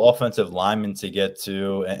 A couple offensive linemen to get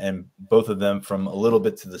to, and both of them from a little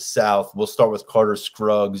bit to the south. We'll start with Carter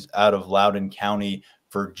Scruggs out of Loudoun County,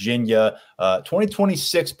 Virginia.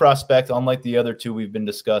 2026 prospect, unlike the other two we've been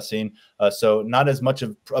discussing. So not as much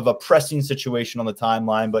of a pressing situation on the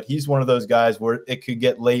timeline, but he's one of those guys where it could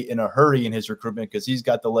get late in a hurry in his recruitment because he's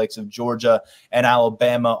got the likes of Georgia and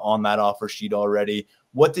Alabama on that offer sheet already.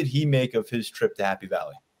 What did he make of his trip to Happy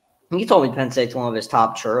Valley? He told me Penn State's one of his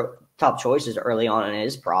top choices early on in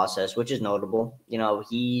his process, which is notable. You know,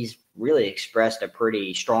 he's really expressed a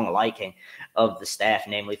pretty strong liking of the staff,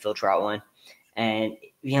 namely Phil Troutwine. And,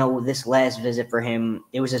 you know, this last visit for him,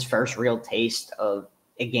 it was his first real taste of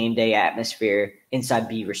a game day atmosphere inside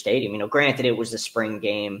Beaver Stadium. You know, granted, it was the spring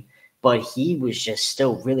game, but he was just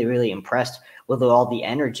still really, really impressed with all the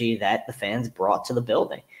energy that the fans brought to the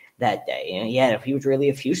building that day. And yeah, he was really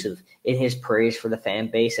effusive in his praise for the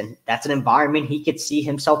fan base, and that's an environment he could see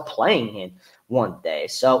himself playing in one day.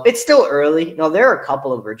 So it's still early. You know, there are a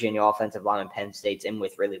couple of Virginia offensive linemen Penn State's in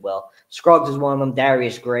with really well. Scruggs is one of them.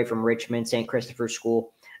 Darius Gray from Richmond, St. Christopher's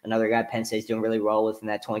School another guy Penn State's doing really well with in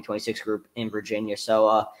that 2026 group in Virginia.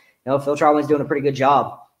 So, Phil Trotwood's doing a pretty good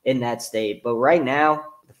job in that state. But right now,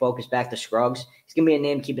 the focus back to Scruggs, he's going to be a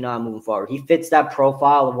name to keep an eye on moving forward. He fits that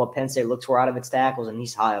profile of what Penn State looks for out of its tackles, and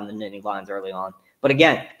he's high on the Nittany Lions early on. But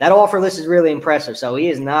again, that offer list is really impressive, so he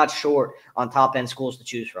is not short on top-end schools to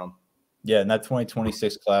choose from. Yeah, in that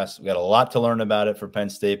 2026 class, we got a lot to learn about it for Penn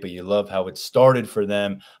State, but you love how it started for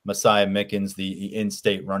them. Messiah Mickens, the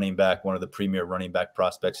in-state running back, one of the premier running back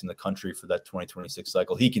prospects in the country for that 2026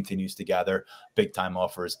 cycle. He continues to gather big-time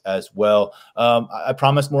offers as well. I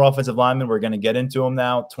promised more offensive linemen. We're going to get into them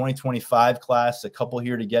now. 2025 class, a couple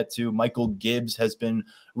here to get to. Michael Gibbs has been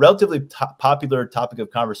relatively popular topic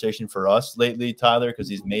of conversation for us lately, Tyler, because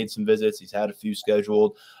he's made some visits. He's had a few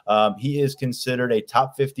scheduled. He is considered a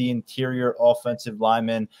top 50 interior offensive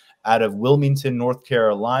lineman out of Wilmington, North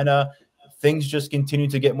Carolina. Things just continue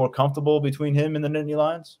to get more comfortable between him and the Nittany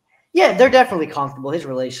Lions? Yeah, they're definitely comfortable. His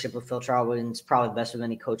relationship with Phil Trotwood is probably the best of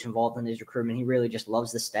any coach involved in his recruitment. He really just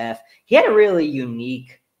loves the staff. He had a really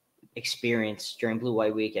unique experience during Blue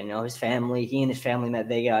White Weekend. He and his family met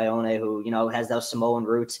Vega Ione, who, has those Samoan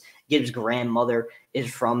roots. Gibbs' grandmother is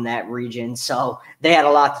from that region. So they had a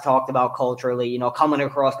lot to talk about culturally, coming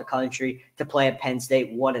across the country to play at Penn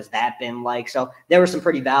State. What has that been like? So there was some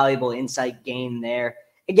pretty valuable insight gained there.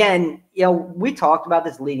 Again, we talked about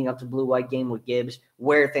this leading up to Blue White game with Gibbs,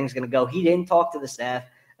 where things going to go. He didn't talk to the staff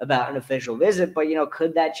about an official visit, but,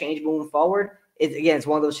 could that change moving forward? It's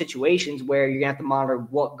one of those situations where you're going to have to monitor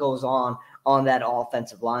what goes on that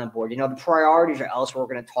offensive line board. The priorities are elsewhere.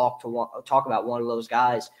 We're going to talk about one of those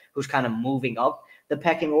guys who's kind of moving up the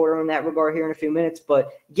pecking order in that regard here in a few minutes.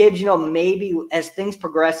 But Gibbs, maybe as things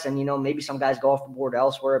progress and, maybe some guys go off the board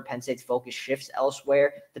elsewhere, Penn State's focus shifts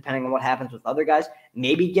elsewhere, depending on what happens with other guys.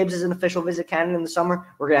 Maybe Gibbs is an official visit candidate in the summer.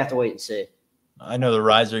 We're going to have to wait and see. I know the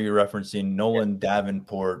riser you're referencing, Nolan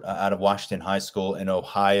Davenport out of Washington High School in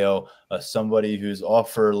Ohio, somebody whose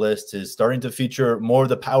offer list is starting to feature more of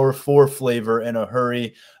the Power 4 flavor in a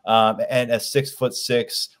hurry, and a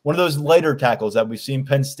 6'6", one of those lighter tackles that we've seen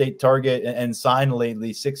Penn State target and sign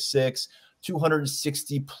lately, 6'6",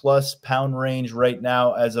 260-plus pound range right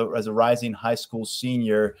now as a rising high school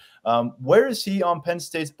senior. Where is he on Penn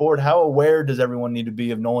State's board? How aware does everyone need to be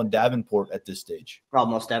of Nolan Davenport at this stage? Well,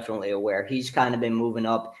 most definitely aware. He's kind of been moving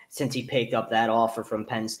up since he picked up that offer from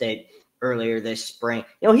Penn State earlier this spring.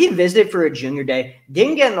 He visited for a junior day,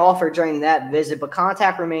 didn't get an offer during that visit, but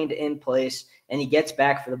contact remained in place, and he gets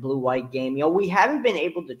back for the Blue-White game. We haven't been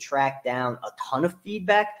able to track down a ton of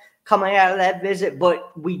feedback coming out of that visit,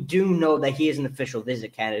 but we do know that he is an official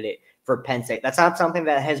visit candidate for Penn State. That's not something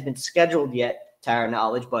that has been scheduled yet, to our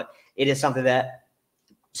knowledge, but it is something that,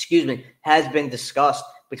 has been discussed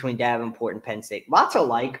between Davenport and Penn State. Lots to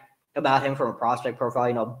like about him from a prospect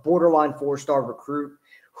profile, borderline 4-star recruit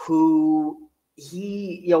who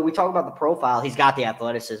we talk about the profile. He's got the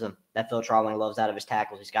athleticism that Phil Trotwood loves out of his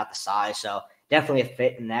tackles. He's got the size, so definitely a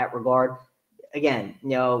fit in that regard. Again,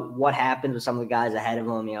 what happens with some of the guys ahead of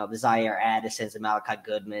him, the Zaire Addisons, the Malachi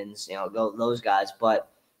Goodmans, those guys. But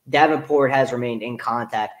Davenport has remained in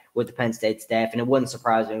contact with the Penn State staff, and it wouldn't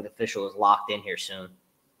surprise me if the official is locked in here soon.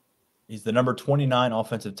 He's the number 29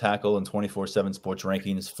 offensive tackle in 24/7 Sports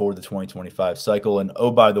rankings for the 2025 cycle. And,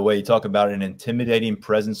 oh, by the way, you talk about an intimidating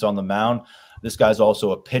presence on the mound. This guy's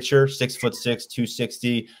also a pitcher, 6'6",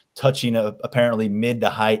 260, touching apparently mid to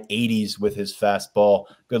high 80s with his fastball.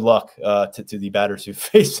 Good luck to the batters who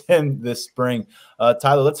face him this spring.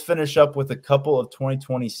 Tyler, let's finish up with a couple of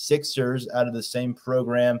 2026ers out of the same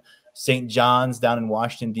program. St. John's down in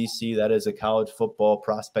Washington, D.C. That is a college football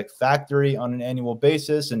prospect factory on an annual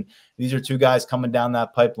basis. And these are two guys coming down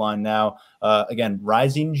that pipeline now. Again,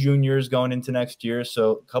 rising juniors going into next year.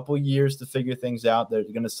 So a couple of years to figure things out. They're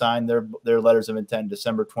going to sign their letters of intent in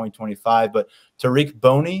December 2025. But Tariq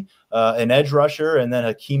Boney, an edge rusher, and then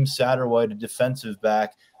Hakeem Satterwhite, a defensive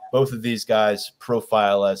back. Both of these guys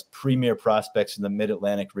profile as premier prospects in the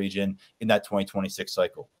Mid-Atlantic region in that 2026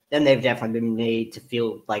 cycle. And they've definitely been made to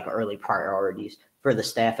feel like early priorities for the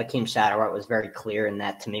staff. Hakeem Satterwhite was very clear in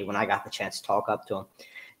that to me when I got the chance to talk up to him.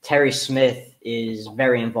 Terry Smith is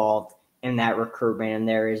very involved in that recruitment, and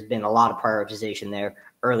there has been a lot of prioritization there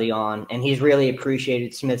early on. And he's really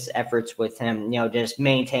appreciated Smith's efforts with him, just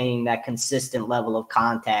maintaining that consistent level of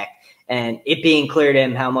contact and it being clear to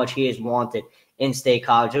him how much he has wanted in State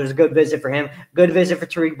College. It was a good visit for him, good visit for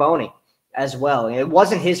Tariq Boney as well. It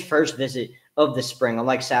wasn't his first visit of the spring.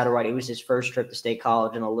 Unlike Satterwhite, it was his first trip to State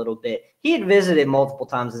College in a little bit. He had visited multiple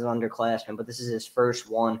times as an underclassman, but this is his first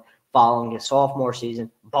one following his sophomore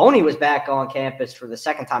season. Boney was back on campus for the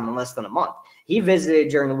second time in less than a month. He visited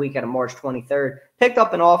during the weekend of March 23rd, picked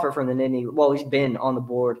up an offer from the Nittany. Well, he's been on the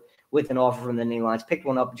board with an offer from the Nittany Lions, picked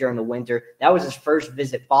one up during the winter. That was his first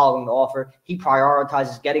visit following the offer. He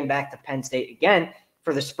prioritizes getting back to Penn State again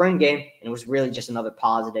for the spring game, and it was really just another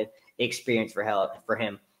positive experience for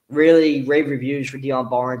him. Really rave reviews for Deion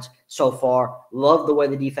Barnes so far. Love the way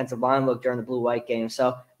the defensive line looked during the blue-white game.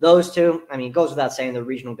 So those two, I mean, it goes without saying, they're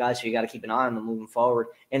regional guys, so you got to keep an eye on them moving forward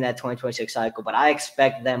in that 2026 cycle. But I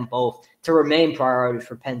expect them both to remain priorities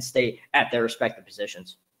for Penn State at their respective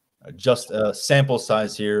positions. Just a sample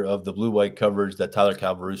size here of the blue-white coverage that Tyler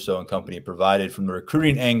Calvaruso and company provided from the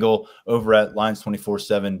recruiting angle over at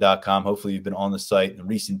lions247.com. Hopefully you've been on the site in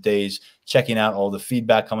recent days, checking out all the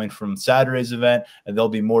feedback coming from Saturday's event, and there'll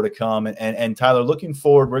be more to come. And Tyler, looking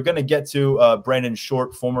forward, we're going to get to Brandon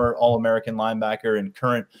Short, former All-American linebacker and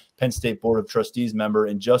current Penn State Board of Trustees member,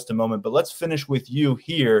 in just a moment. But let's finish with you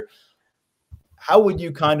here. How would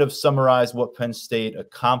you kind of summarize what Penn State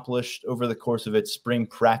accomplished over the course of its spring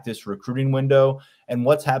practice recruiting window, and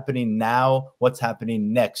what's happening now, what's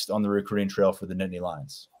happening next on the recruiting trail for the Nittany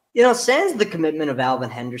Lions? You know, sans the commitment of Alvin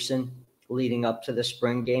Henderson leading up to the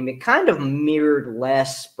spring game, it kind of mirrored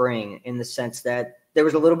last spring in the sense that there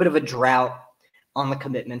was a little bit of a drought on the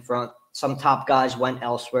commitment front. Some top guys went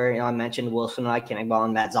elsewhere. You know, I mentioned Wilson and Ikenegba,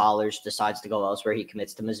 and Matt Zollers decides to go elsewhere. He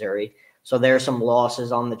commits to Missouri. So there are some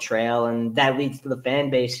losses on the trail, and that leads to the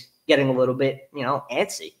fan base getting a little bit,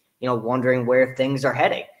 antsy, wondering where things are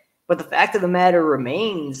heading. But the fact of the matter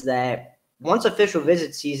remains that once official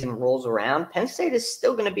visit season rolls around, Penn State is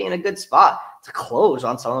still going to be in a good spot to close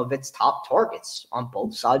on some of its top targets on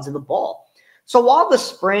both sides of the ball. So while the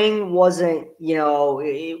spring wasn't,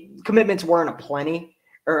 commitments weren't aplenty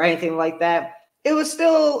or anything like that, it was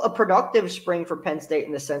still a productive spring for Penn State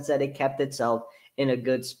in the sense that it kept itself in a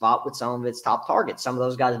good spot with some of its top targets. Some of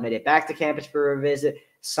those guys made it back to campus for a visit.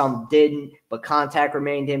 Some didn't, but contact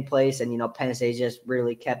remained in place. And, Penn State just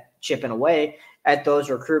really kept chipping away at those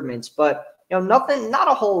recruitments. But,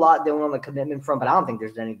 not a whole lot doing on the commitment front, but I don't think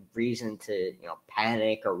there's any reason to,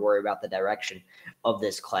 panic or worry about the direction of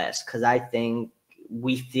this class. Because I think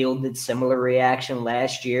we fielded similar reaction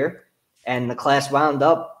last year, and the class wound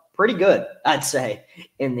up pretty good, I'd say,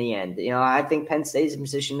 in the end. I think Penn State is in a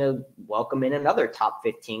position to welcome in another top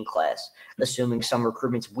 15 class, assuming some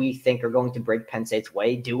recruitments we think are going to break Penn State's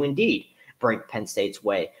way do indeed break Penn State's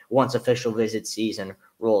way once official visit season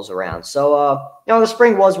rolls around. So, the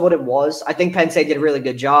spring was what it was. I think Penn State did a really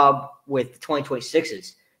good job with the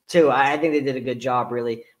 2026s, too. I think they did a good job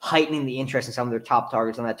really heightening the interest in some of their top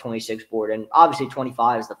targets on that 26 board. And obviously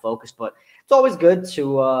 25 is the focus, but it's always good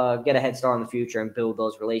to get a head start in the future and build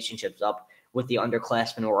those relationships up with the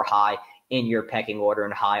underclassmen who are high in your pecking order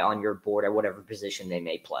and high on your board at whatever position they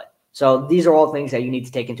may play. So these are all things that you need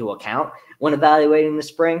to take into account when evaluating the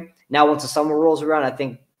spring. Now, once the summer rolls around, I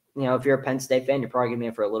think, if you're a Penn State fan, you're probably going to be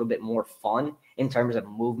in for a little bit more fun in terms of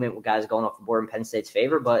movement with guys going off the board in Penn State's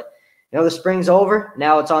favor. But, the spring's over.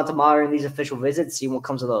 Now it's on to monitoring these official visits, see what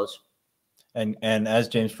comes of those. And as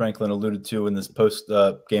James Franklin alluded to in this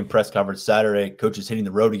post-game press conference Saturday, coach is hitting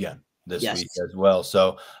the road again this week as well.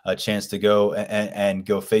 So a chance to go and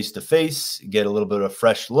go face-to-face, get a little bit of a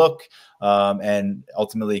fresh look, and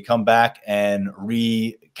ultimately come back and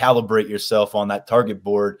recalibrate yourself on that target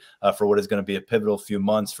board for what is going to be a pivotal few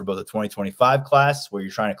months for both the 2025 class, where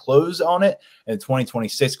you're trying to close on it, and the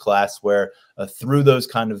 2026 class, where through those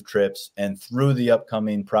kind of trips and through the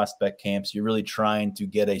upcoming prospect camps, you're really trying to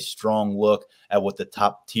get a strong look at what the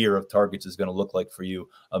top tier of targets is going to look like for you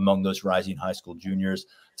among those rising high school juniors.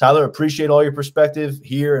 Tyler, appreciate all your perspective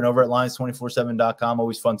here and over at lions247.com.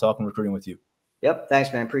 Always fun talking recruiting with you. Yep.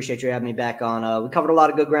 Thanks, man. Appreciate you having me back on. We covered a lot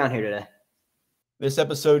of good ground here today. This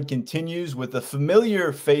episode continues with a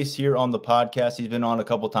familiar face here on the podcast. He's been on a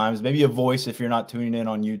couple times, maybe a voice if you're not tuning in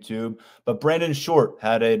on YouTube. But Brandon Short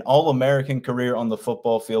had an All-American career on the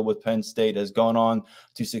football field with Penn State, has gone on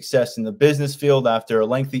to success in the business field after a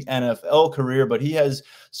lengthy NFL career. But he has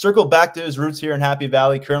circled back to his roots here in Happy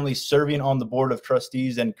Valley, currently serving on the Board of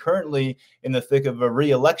Trustees and currently in the thick of a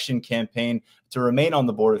re-election campaign to remain on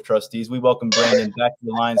the Board of Trustees. We welcome Brandon back to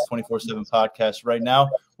the Lions 24/7 podcast right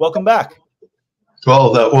now. Welcome back.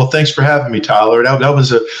 Well, thanks for having me, Tyler. That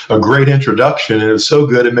was a great introduction, and it was so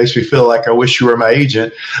good. It makes me feel like I wish you were my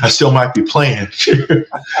agent. I still might be playing.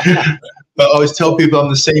 I always tell people I'm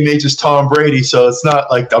the same age as Tom Brady, so it's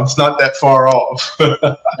not like I'm not that far off.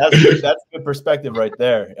 That's good perspective right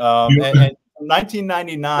there. And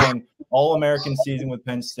 1999 All-American season with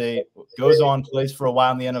Penn State, goes on, plays for a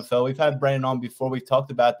while in the NFL. We've had Brandon on before. We've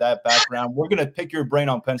talked about that background. We're going to pick your brain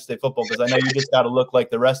on Penn State football because I know you just got to look like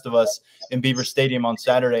the rest of us in Beaver Stadium on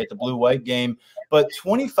Saturday at the Blue-White game. But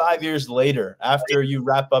 25 years later, after you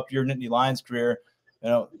wrap up your Nittany Lions career,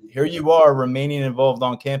 here you are remaining involved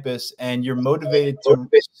on campus, and you're motivated to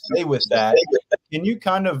stay with that. Can you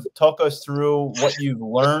kind of talk us through what you've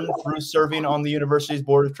learned through serving on the university's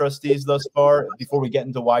Board of Trustees thus far before we get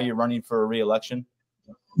into why you're running for a re-election?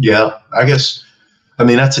 Yeah, I guess, I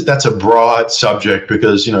mean, that's a broad subject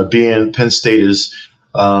because, being Penn State is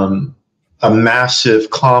a massive,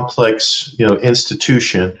 complex,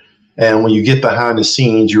 institution. And when you get behind the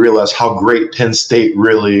scenes, you realize how great Penn State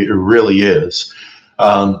really is.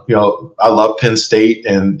 I love Penn State,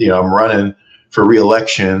 and, I'm running for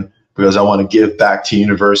re-election because I want to give back to a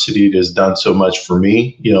university that has done so much for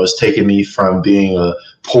me. It's taken me from being a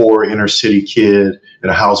poor inner city kid in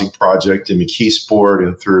a housing project in McKeesport,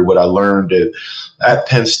 and through what I learned at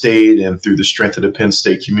Penn State and through the strength of the Penn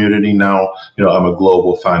State community. Now, I'm a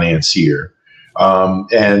global financier.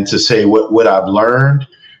 And to say what I've learned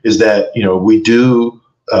is that, we do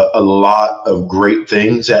a lot of great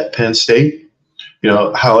things at Penn State.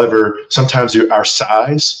 However, sometimes our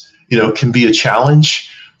size, can be a challenge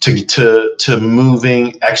to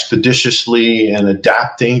moving expeditiously and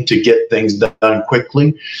adapting to get things done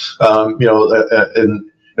quickly.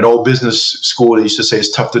 In an old business school, they used to say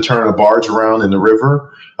it's tough to turn a barge around in the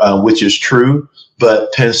river, which is true.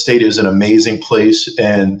 But Penn State is an amazing place,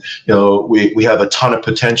 and we have a ton of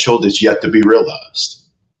potential that's yet to be realized.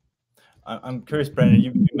 I'm curious, Brandon.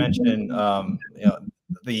 You mentioned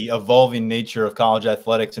the evolving nature of college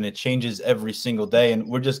athletics, and it changes every single day. And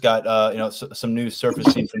we just got some news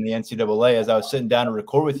surfacing from the NCAA as I was sitting down to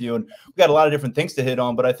record with you, and we got a lot of different things to hit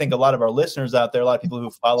on. But I think a lot of our listeners out there, a lot of people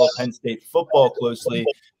who follow Penn State football closely,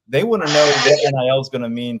 they want to know what NIL is going to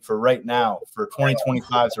mean for right now, for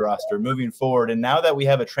 2025's roster moving forward. And now that we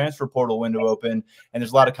have a transfer portal window open, and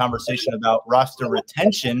there's a lot of conversation about roster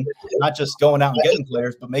retention, not just going out and getting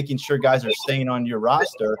players, but making sure guys are staying on your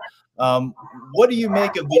roster. What do you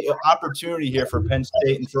make of the opportunity here for Penn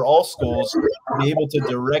State and for all schools to be able to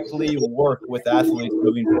directly work with athletes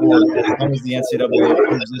moving forward, as long as the NCAA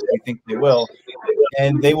approves this, we think they will,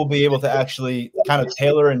 and they will be able to actually kind of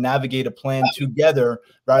tailor and navigate a plan together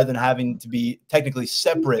rather than having to be technically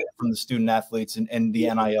separate from the student athletes and the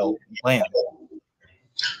NIL plan?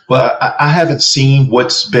 Well, I haven't seen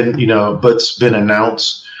what's been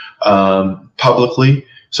announced publicly.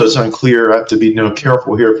 So it's unclear. I have to be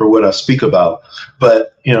careful here for what I speak about.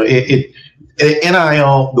 But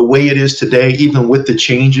NIL, the way it is today, even with the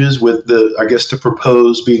changes, with the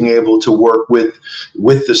proposed being able to work with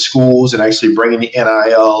the schools and actually bringing the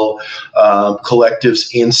NIL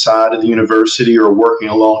collectives inside of the university or working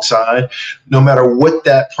alongside, no matter what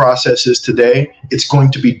that process is today, it's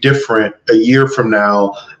going to be different a year from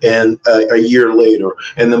now and a year later.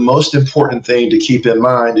 And the most important thing to keep in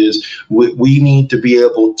mind is we need to be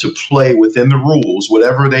able to play within the rules,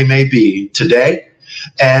 whatever they may be today,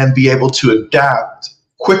 and be able to adapt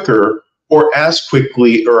quicker or as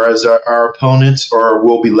quickly or as our opponents or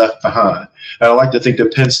will be left behind. And I like to think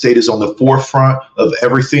that Penn State is on the forefront of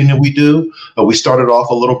everything that we do. We started off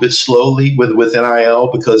a little bit slowly with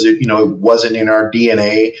NIL because it wasn't in our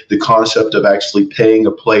DNA. The concept of actually paying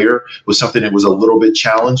a player was something that was a little bit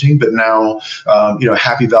challenging. But now,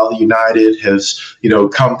 Happy Valley United has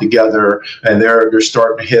come together, and they're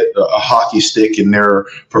starting to hit a hockey stick in their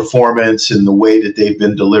performance and the way that they've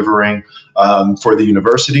been delivering for the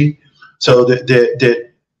university. So the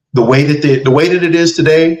way that it is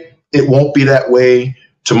today, it won't be that way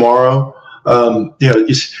tomorrow.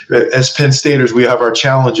 As Penn Staters, we have our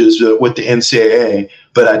challenges with the NCAA,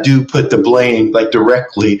 but I do put the blame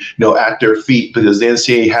directly, at their feet, because the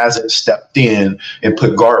NCAA hasn't stepped in and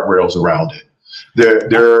put guardrails around it.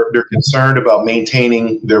 They're concerned about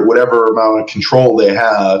maintaining their whatever amount of control they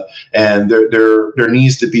have, and there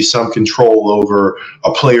needs to be some control over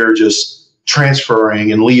a player just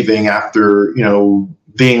transferring and leaving after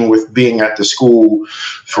being at the school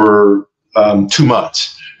for 2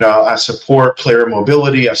 months. Now, I support player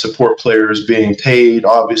mobility. I support players being paid,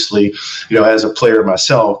 obviously, as a player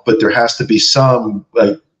myself, but there has to be some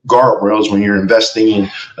guardrails when you're investing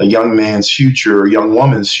in a young man's future, a young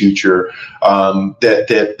woman's future, that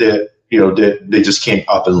they just can't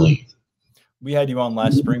up and leave. We had you on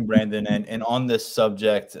last spring, Brandon, and on this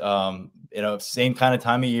subject, same kind of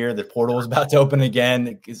time of year, the portal is about to open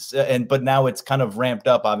again, but now it's kind of ramped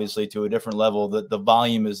up, obviously, to a different level. The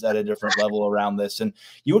volume is at a different level around this, and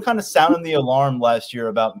you were kind of sounding the alarm last year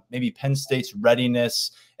about maybe Penn State's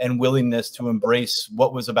readiness and willingness to embrace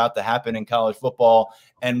what was about to happen in college football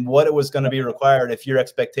and what it was going to be required. If your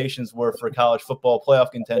expectations were for college football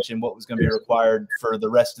playoff contention, what was going to be required for the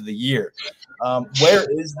rest of the year. Where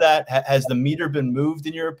is that? Has the meter been moved,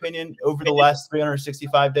 in your opinion, over the last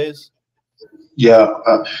 365 days? Yeah.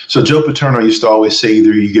 So Joe Paterno used to always say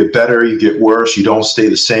either you get better, you get worse, you don't stay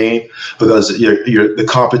the same, because the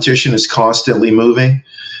competition is constantly moving.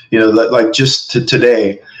 Like just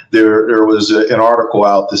today, there was an article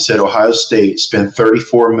out that said Ohio State spent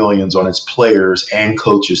 $34 million on its players and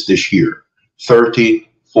coaches this year.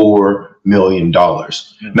 $34 million.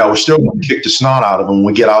 Now we're still going to kick the snot out of them when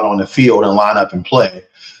we get out on the field and line up and play,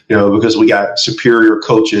 because we got superior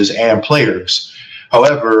coaches and players.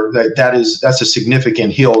 However, that's a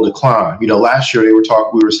significant hill to climb. Last year we were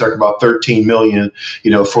talking about $13 million,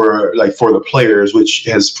 for the players, which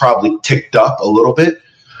has probably ticked up a little bit.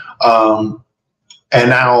 And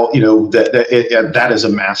now, that is a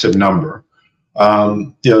massive number.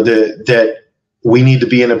 That we need to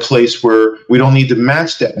be in a place where we don't need to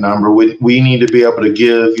match that number. We need to be able to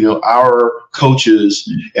give, our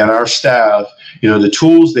coaches and our staff, the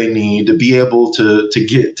tools they need to be able to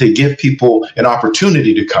give people an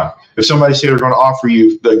opportunity to come. If somebody say they're going to offer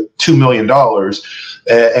you like $2 million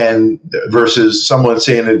and versus someone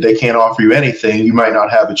saying that they can't offer you anything, you might not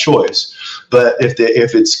have a choice. But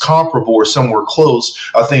if it's comparable or somewhere close,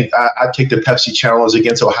 I think I'd take the Pepsi Challenge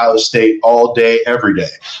against Ohio State all day, every day,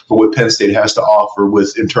 for what Penn State has to offer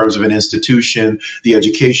in terms of an institution, the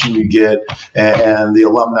education you get, and the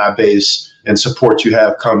alumni base and support you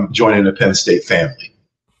have come joining the Penn State family.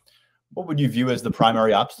 What would you view as the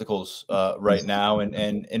primary obstacles right now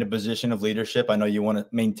and in a position of leadership? I know you want to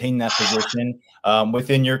maintain that position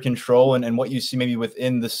within your control and what you see maybe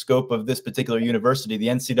within the scope of this particular university, the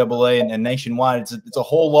NCAA and nationwide. It's a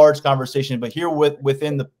whole large conversation, but here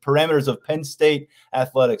within the parameters of Penn State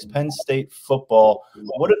athletics, Penn State football,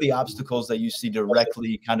 what are the obstacles that you see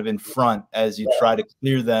directly kind of in front as you try to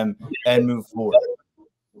clear them and move forward?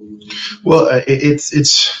 Well,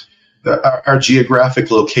 it's our geographic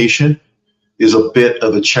location is a bit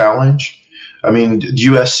of a challenge. I mean,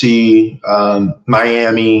 USC,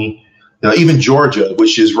 Miami, even Georgia,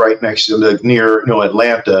 which is right next to near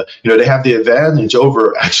Atlanta, they have the advantage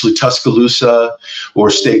over actually Tuscaloosa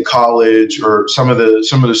or State College or some of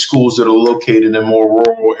the schools that are located in more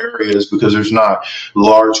rural areas, because there's not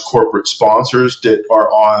large corporate sponsors that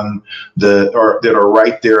are that are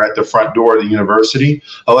right there at the front door of the university.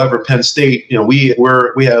 However, Penn State, we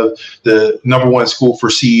have the #1 school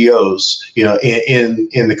for CEOs,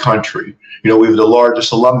 in the country. We have the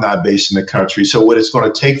largest alumni base in the country. So what it's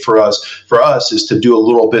going to take for us is to do a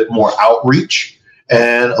little bit more outreach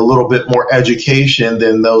and a little bit more education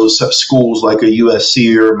than those schools like a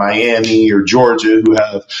USC or Miami or Georgia who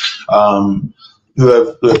have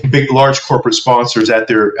big, large corporate sponsors at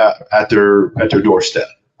their doorstep.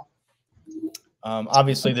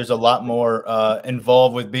 Obviously, there's a lot more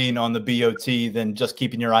involved with being on the BOT than just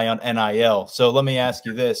keeping your eye on NIL. So let me ask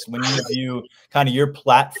you this. When you view kind of your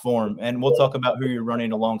platform, and we'll talk about who you're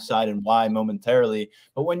running alongside and why momentarily,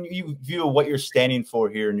 but when you view what you're standing for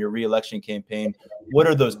here in your reelection campaign, what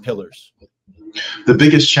are those pillars? The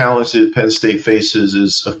biggest challenge that Penn State faces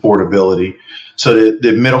is affordability, so that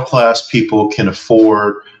the middle-class people can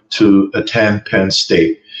afford to attend Penn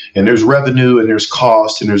State. And there's revenue and there's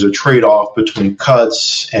cost and there's a trade-off between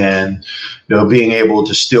cuts and being able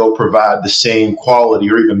to still provide the same quality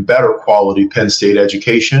or even better quality Penn State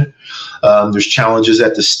education. There's challenges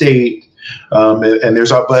at the state, and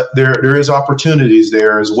there is opportunities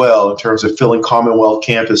there as well in terms of filling Commonwealth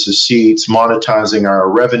campuses seats, monetizing our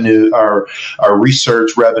revenue, our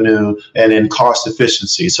research revenue, and in cost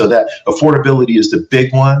efficiency. So that affordability is the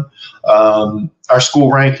big one. Our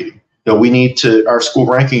school ranking. Our school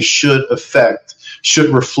ranking should reflect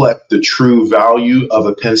the true value of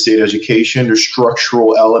a Penn State education. There's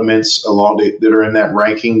structural elements that are in that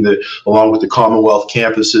ranking along with the Commonwealth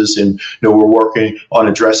campuses, and we're working on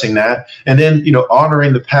addressing that. And then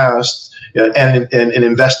honoring the past and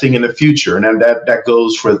investing in the future, and that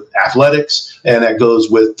goes for athletics, and that goes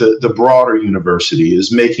with the broader university,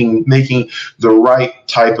 is making the right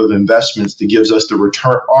type of investments that gives us the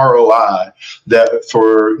return ROI that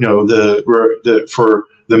for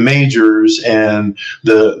the majors and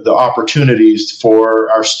the opportunities for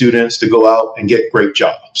our students to go out and get great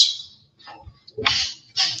jobs.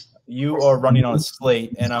 You are running on a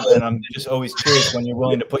slate, and I'm just always curious when you're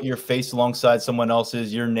willing to put your face alongside someone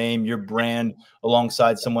else's, your name, your brand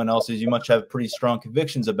alongside someone else's. You must have pretty strong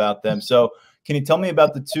convictions about them. So Can you tell me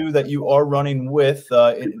about the two that you are running with?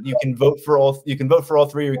 You can vote for all. You can vote for all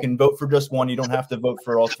three, or you can vote for just one. You don't have to vote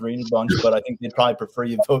for all three in a bunch, but I think they'd probably prefer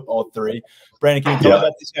you vote all three. Brandon, can you tell me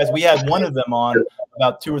about these guys? We had one of them on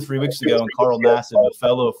about 2 or 3 weeks ago, and Carl Nassib, a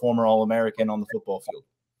fellow former All-American on the football field.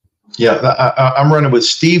 Yeah, I'm running with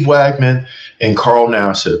Steve Wagman and Carl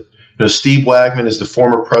Nassib. Steve Wagman is the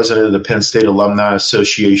former president of the Penn State Alumni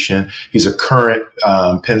Association. He's a current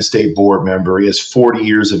Penn State board member. He has 40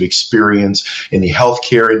 years of experience in the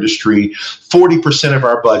healthcare industry. 40% of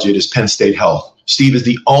our budget is Penn State Health. Steve is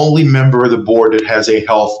the only member of the board that has a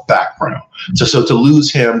health background. So to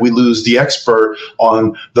lose him, we lose the expert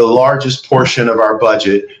on the largest portion of our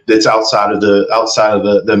budget that's outside of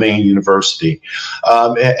the main university.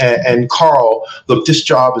 And Carl, look, this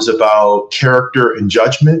job is about character and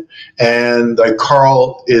judgment, and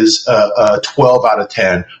Carl is 12 out of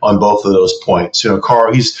 10 on both of those points.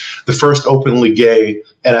 Carl, he's the first openly gay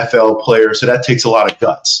NFL player, so that takes a lot of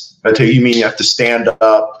guts. You mean you have to stand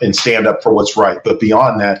up for what's right. But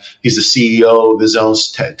beyond that, he's the CEO of his own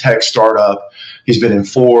tech startup. He's been in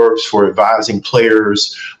Forbes for advising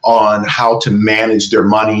players on how to manage their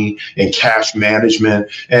money and cash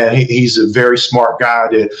management. And he's a very smart guy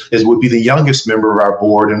that would be the youngest member of our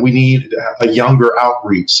board. And we need a younger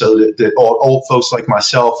outreach so that old folks like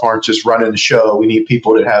myself aren't just running the show. We need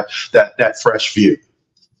people that have that fresh view.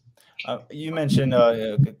 You mentioned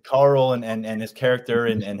Carl and his character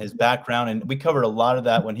and his background, and we covered a lot of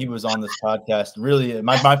that when he was on this podcast. Really,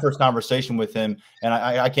 my first conversation with him, and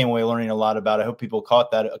I came away learning a lot about it. I hope people caught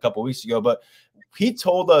that a couple of weeks ago. But he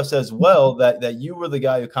told us as well that you were the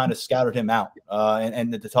guy who kind of scouted him out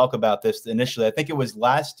and to talk about this initially. I think it was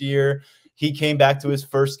last year. He came back to his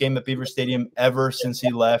first game at Beaver Stadium ever since he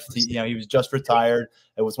left. He was just retired.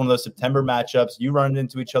 It was one of those September matchups. You run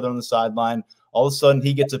into each other on the sideline. All of a sudden,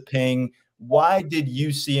 he gets a ping. Why did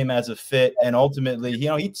you see him as a fit? And ultimately,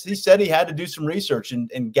 he said he had to do some research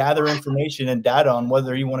and gather information and data on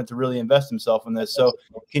whether he wanted to really invest himself in this. So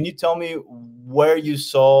can you tell me where you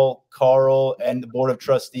saw Carl and the Board of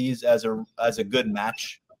Trustees as a good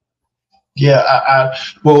match? Yeah,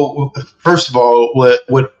 well, first of all,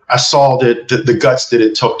 what I saw that the guts that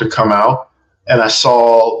it took to come out. And I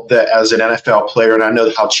saw that as an NFL player, and I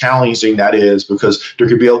know how challenging that is because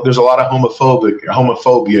there's a lot of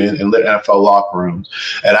homophobia in NFL locker rooms.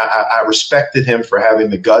 And I respected him for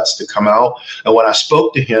having the guts to come out. And when I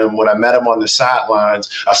spoke to him, when I met him on the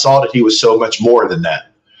sidelines, I saw that he was so much more than that.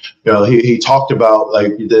 He talked about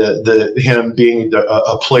like him being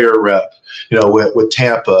a player rep, with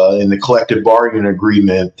Tampa and the collective bargaining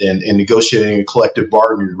agreement and negotiating a collective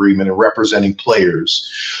bargaining agreement and representing players.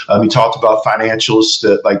 He talked about financials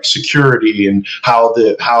like security and how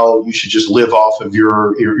you should just live off of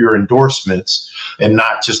your endorsements and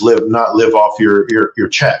not live off your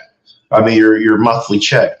check. Your monthly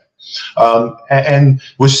check. And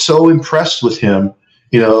was so impressed with him.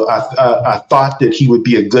 I thought that he would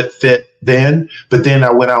be a good fit then, but then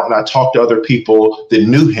I went out and I talked to other people that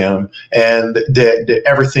knew him, and that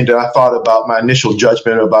everything that I thought about my initial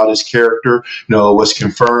judgment about his character, was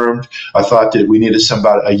confirmed. I thought that we needed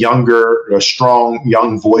a strong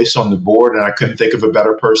young voice on the board, and I couldn't think of a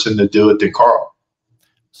better person to do it than Carl.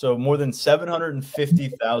 So more than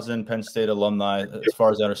 750,000 Penn State alumni, as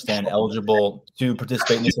far as I understand, eligible to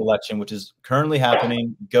participate in this election, which is currently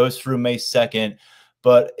happening, goes through May 2nd.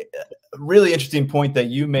 But a really interesting point that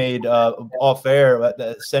you made off air,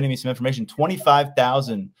 sending me some information,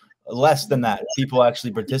 25,000 less than that people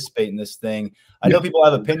actually participate in this thing. I know people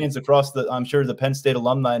have opinions across I'm sure the Penn State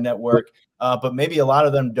Alumni Network, but maybe a lot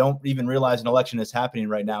of them don't even realize an election is happening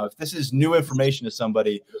right now. If this is new information to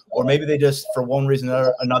somebody, or maybe they just, for one reason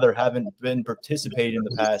or another, haven't been participating in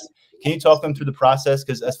the past, can you talk them through the process?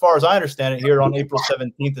 Because as far as I understand it, here on April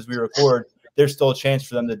 17th, as we record, there's still a chance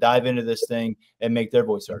for them to dive into this thing and make their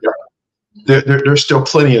voice heard. There's still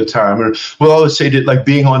plenty of time. And we'll always say that like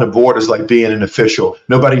being on the board is like being an official.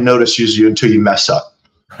 Nobody notices you until you mess up.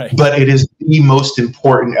 Right. But it is the most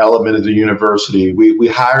important element of the university. We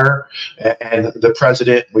hire and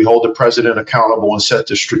we hold the president accountable and set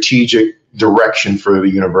the strategic direction for the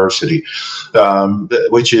university,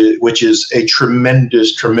 which is a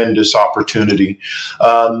tremendous opportunity.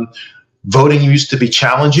 Voting used to be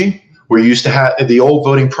challenging. where you used to have the old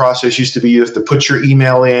voting process used to be you have to put your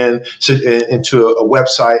email into a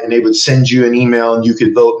website and they would send you an email and you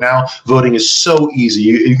could vote. Now voting is so easy.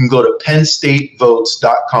 You can go to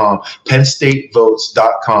PennStateVotes.com,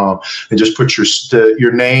 PennStateVotes.com, and just put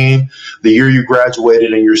your name, the year you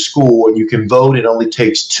graduated, and your school, and you can vote. It only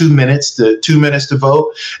takes 2 minutes to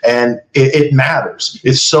vote, and it matters.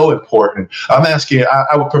 It's so important. I'm asking.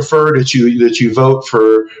 I would prefer that you vote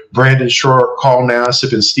for Brandon Short, Carl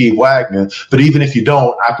Nassib, and Steve Wagner. But even if you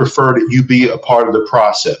don't, I prefer that you be a part of the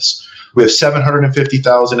process. We have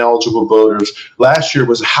 750,000 eligible voters. Last year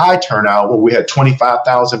was a high turnout where we had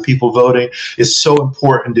 25,000 people voting. It's so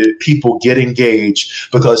important that people get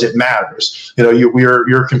engaged because it matters. You know,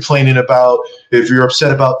 you're complaining about, if you're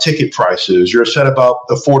upset about ticket prices, you're upset about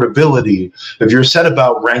affordability, if you're upset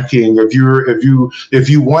about ranking, if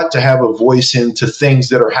you want to have a voice into things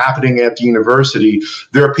that are happening at the university,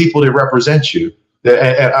 there are people that represent you.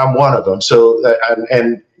 And I'm one of them. So,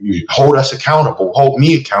 and you hold us accountable, hold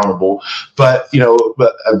me accountable. But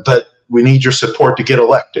but we need your support to get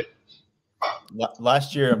elected.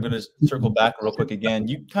 Last year, I'm going to circle back real quick again.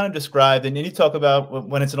 You kind of described, and you talk about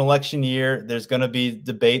when it's an election year, there's going to be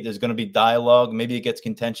debate, there's going to be dialogue. Maybe it gets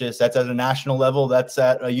contentious. That's at a national level. That's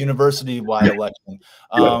at a university-wide election.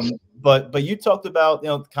 Yes. But you talked about,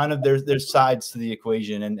 kind of there's sides to the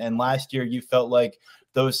equation, and last year you felt like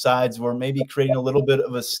those sides were maybe creating a little bit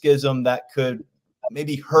of a schism that could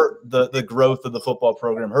maybe hurt the growth of the football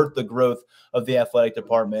program, hurt the growth of the athletic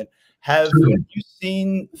department. Have you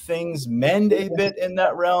seen things mend a bit in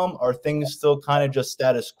that realm? Are things still kind of just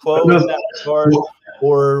status quo in that regard?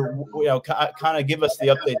 Or, kind of give us the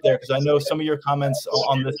update there, because I know some of your comments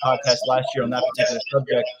on this podcast last year on that particular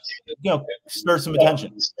subject, stirred some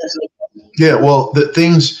attention. Yeah, well, the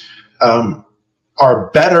things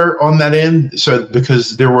are better on that end. So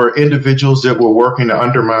because there were individuals that were working to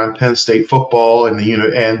undermine Penn State football and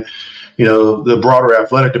the broader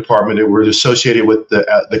athletic department that were associated with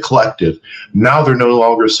the collective. Now they're no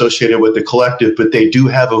longer associated with the collective, but they do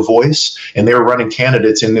have a voice, and they're running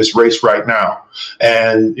candidates in this race right now.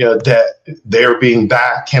 And that they're being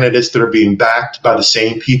backed, candidates that are being backed by the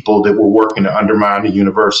same people that were working to undermine the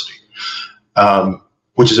university.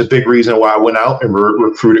 Which is a big reason why I went out and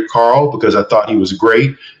recruited Carl, because I thought he was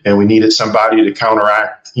great and we needed somebody to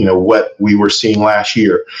counteract, what we were seeing last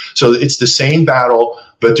year. So it's the same battle,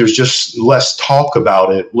 but there's just less talk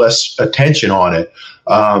about it, less attention on it.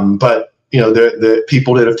 But the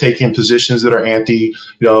people that have taken positions that are anti,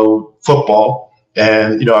 football,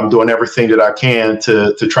 and I'm doing everything that I can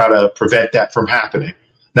to try to prevent that from happening.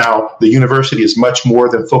 Now, the university is much more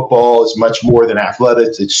than football. It's much more than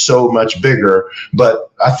athletics. It's so much bigger. But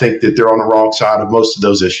I think that they're on the wrong side of most of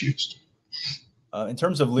those issues. In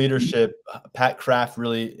terms of leadership, Pat Kraft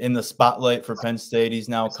really in the spotlight for Penn State. He's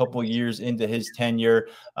now a couple years into his tenure.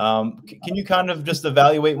 Can you kind of just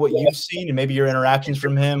evaluate what you've seen and maybe your interactions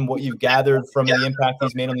from him, what you've gathered from the impact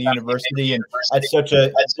he's made on the university and at such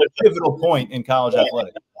a pivotal point in college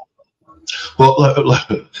athletics? Well,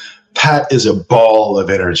 look. Pat is a ball of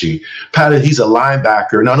energy. Pat, he's a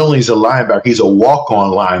linebacker. Not only is he a linebacker, he's a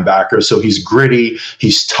walk-on linebacker. So he's gritty,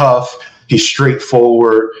 he's tough, he's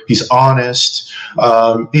straightforward, he's honest.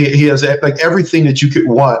 He has like everything that you could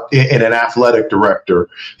want in an athletic director.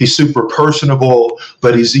 He's super personable,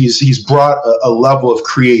 but he's brought a level of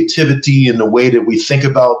creativity in the way that we think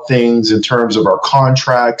about things in terms of our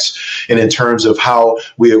contracts and in terms of how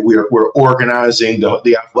we're organizing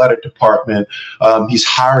the athletic department. He's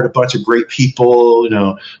hired a bunch of great people,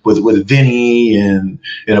 with Vinny and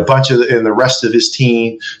a bunch of the rest of his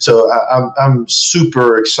team. So I'm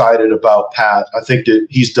super excited about Pat. I think that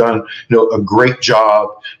he's done a great job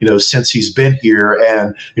since he's been here,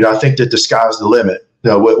 and I think that the sky's the limit.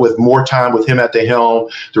 With more time with him at the helm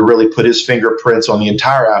to really put his fingerprints on the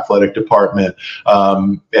entire athletic department,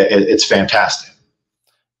 it's fantastic.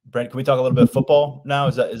 Brent, can we talk a little bit of football now?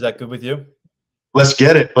 Is that good with you? Let's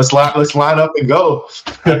get it. Let's line up and go.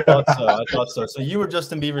 I thought so. So you were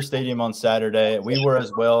just in Beaver Stadium on Saturday. We were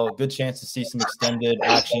as well. Good chance to see some extended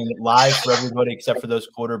action live for everybody except for those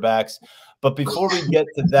quarterbacks. But before we get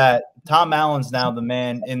to that, Tom Allen's now the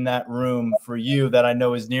man in that room for you that I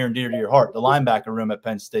know is near and dear to your heart, the linebacker room at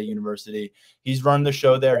Penn State University. He's run the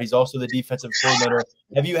show there. He's also the defensive coordinator.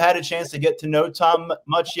 Have you had a chance to get to know Tom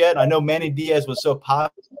much yet? I know Manny Diaz was so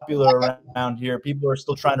popular around here. People are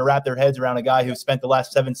still trying to wrap their heads around a guy who spent the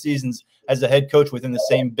last 7 seasons as a head coach within the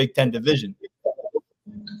same Big Ten division.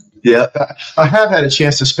 Yeah, I have had a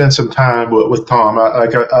chance to spend some time with Tom.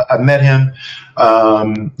 I met him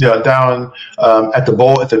down at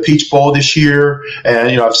the Peach Bowl this year,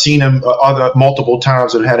 and I've seen him multiple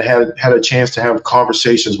times and had a chance to have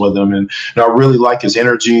conversations with him, and I really like his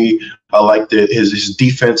energy. I like his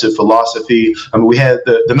defensive philosophy. I mean, we had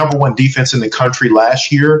the #1 defense in the country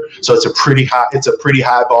last year, so it's a pretty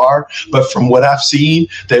high bar. But from what I've seen,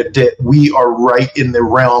 that we are right in the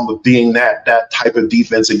realm of being that type of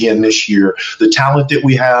defense again this year. The talent that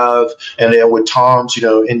we have, and then with Tom's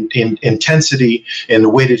in intensity and the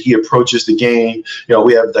way that he approaches the game,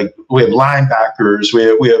 we have linebackers,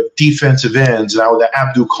 we have defensive ends. Now that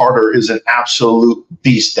Abdul Carter is an absolute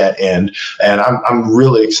beast at end, and I'm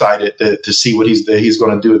really excited to see what he's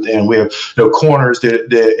going to do at the end. We have corners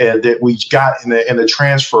that we got in the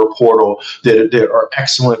transfer portal that are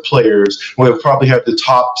excellent players. We'll probably have the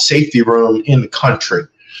top safety room in the country,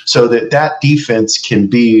 so that defense can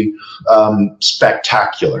be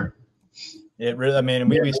spectacular. It really, I mean,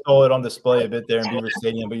 we saw it on display a bit there in Beaver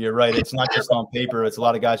Stadium, but you're right. It's not just on paper. It's a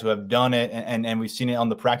lot of guys who have done it, and we've seen it on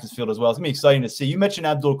the practice field as well. It's going to be exciting to see. You mentioned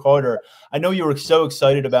Abdul Carter. I know you were so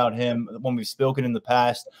excited about him when we've spoken in the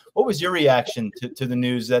past. What was your reaction to the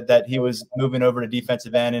news that he was moving over to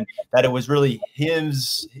defensive end, and that it was really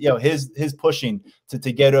his pushing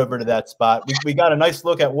to get over to that spot? We got a nice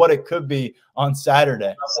look at what it could be on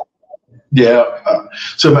Saturday. Yeah.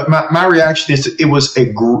 So my reaction is it was a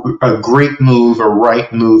great move, a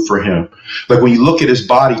right move for him. Like when you look at his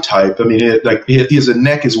body type, I mean, he has a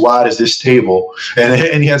neck as wide as this table,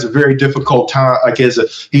 and he has a very difficult time.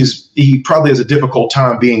 He probably has a difficult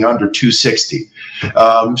time being under 260.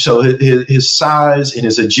 So his size and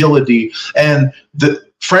his agility, and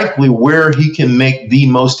frankly, where he can make the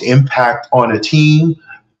most impact on a team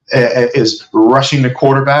is rushing the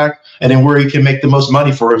quarterback, and then where he can make the most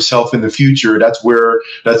money for himself in the future. That's where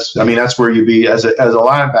you be as a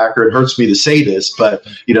linebacker. It hurts me to say this, but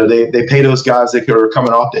they pay those guys that are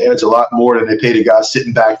coming off the edge a lot more than they pay the guys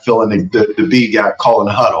sitting back filling the B guy calling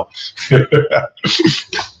the huddle.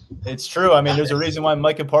 It's true. I mean, there's a reason why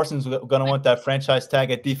Micah Parsons is going to want that franchise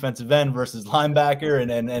tag at defensive end versus linebacker,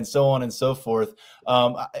 and so on and so forth.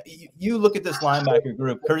 You look at this linebacker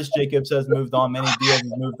group. Curtis Jacobs has moved on. Manny Diaz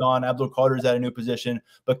has moved on. Abdul Carter's at a new position.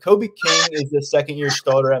 But Kobe King is the second-year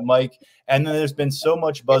starter at Mike. And then there's been so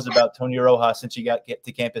much buzz about Tony Rojas since he got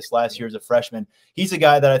to campus last year as a freshman. He's a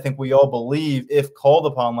guy that I think we all believe, if called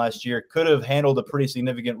upon last year, could have handled a pretty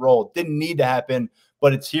significant role. Didn't need to happen,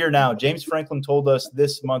 but it's here now. James Franklin told us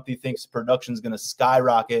this month he thinks production is going to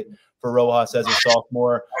skyrocket for Rojas as a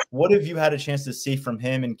sophomore. What have you had a chance to see from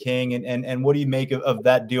him and King, and what do you make of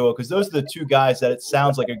that duo? Because those are the two guys that it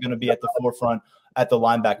sounds like are going to be at the forefront at the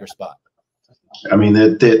linebacker spot. I mean,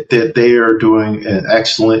 that they are doing an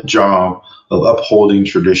excellent job of upholding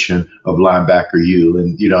tradition of linebacker U,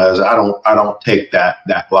 and as I don't take that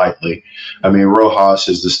lightly. I mean, Rojas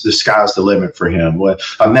is the sky's the limit for him. When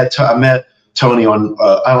I met Tony on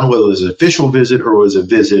I don't know whether it was an official visit or it was a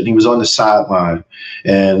visit. And he was on the sideline,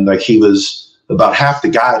 and he was about half the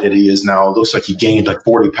guy that he is now. It looks like he gained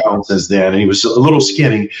 40 pounds since then, and he was a little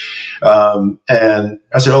skinny. And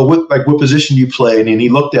I said, "Oh, what position do you play?" And he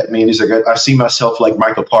looked at me and he's like, "I see myself like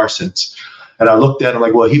Micah Parsons." And I looked at him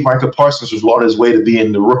like, "Well, Micah Parsons was on his way to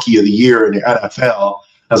being the Rookie of the Year in the NFL."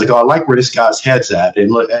 I was like, "Oh, I like where this guy's head's at," and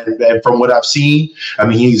from what I've seen, I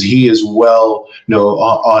mean, he is well,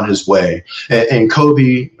 on his way. And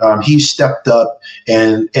Kobe, he stepped up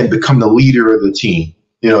and become the leader of the team.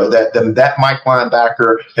 That Mike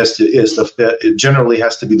linebacker generally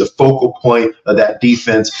has to be the focal point of that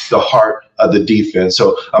defense, the heart of the defense.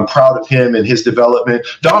 So I'm proud of him and his development.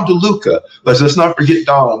 Dom DeLuca, let's not forget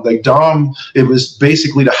Dom. Dom, it was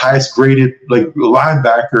basically the highest graded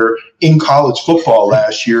linebacker in college football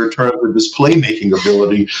last year in terms of his playmaking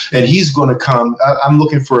ability, and he's going to come. I'm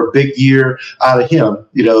looking for a big year out of him.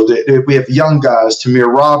 We have young guys, Tamir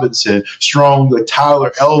Robinson, strong,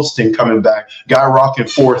 Tyler Elston coming back, guy rocking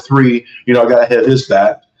 4.3. I got to have his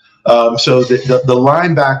back. So the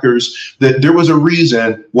linebackers, there was a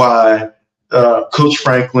reason why Coach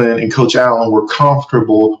Franklin and Coach Allen were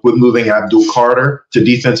comfortable with moving Abdul Carter to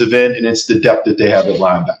defensive end, and it's the depth that they have at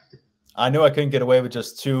linebacker. I knew I couldn't get away with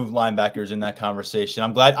just two linebackers in that conversation.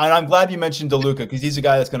 I'm glad you mentioned DeLuca, because he's a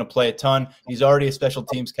guy that's going to play a ton. He's already a special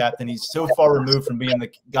teams captain. He's so far removed from being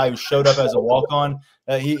the guy who showed up as a walk-on.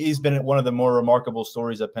 He's been one of the more remarkable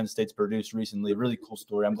stories that Penn State's produced recently. A really cool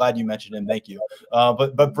story. I'm glad you mentioned him. Thank you.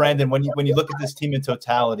 But Brandon, when you look at this team in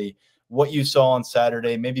totality, what you saw on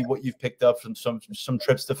Saturday, maybe what you've picked up from some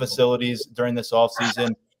trips to facilities during this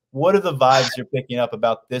offseason, what are the vibes you're picking up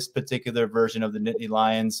about this particular version of the Nittany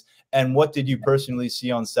Lions? And what did you personally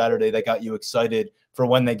see on Saturday that got you excited for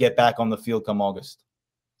when they get back on the field come August?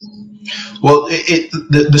 Well,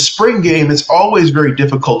 the spring game, it's always very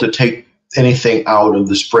difficult to take anything out of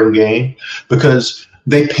the spring game because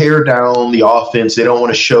they pare down the offense. They don't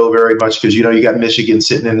want to show very much because, you got Michigan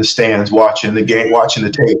sitting in the stands watching the game, watching the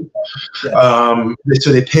tape. Yeah.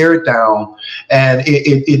 So they pare it down, and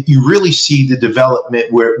you really see the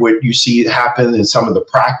development where you see it happen in some of the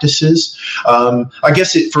practices. I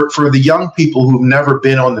guess for the young people who've never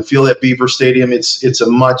been on the field at Beaver Stadium, it's a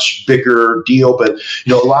much bigger deal. But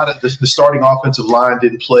a lot of the starting offensive line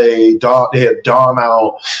didn't play. They had Dom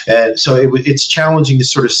out, and so it's challenging to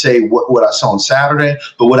sort of say what I saw on Saturday.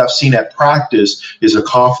 But what I've seen at practice is a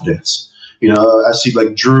confidence. I see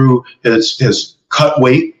like Drew has cut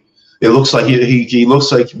weight. It looks like he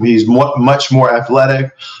looks like he's much more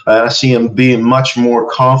athletic. I see him being much more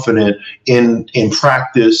confident in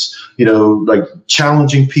practice, like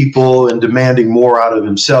challenging people and demanding more out of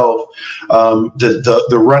himself.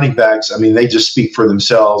 The running backs, I mean, they just speak for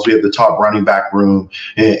themselves. We have the top running back room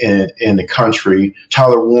in the country.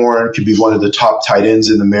 Tyler Warren could be one of the top tight ends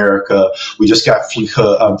in America. We just got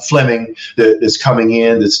Fleming that's coming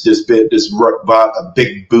in. That's brought a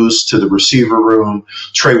big boost to the receiver room.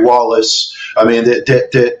 Trey Wallace. I mean,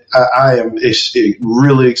 I am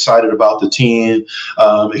really excited about the team.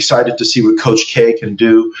 Excited to see what Coach K can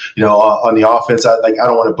do. On the offense, I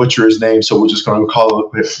don't want to butcher his name, so we're just going to call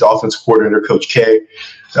it the offense coordinator, Coach K.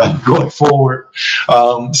 Going forward,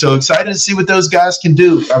 so excited to see what those guys can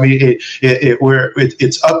do. I mean,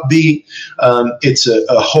 it's upbeat. It's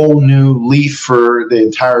a whole new leaf for the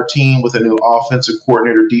entire team with a new offensive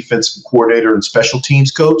coordinator, defensive coordinator, and special teams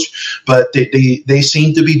coach. But they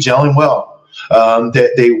seem to be gelling well.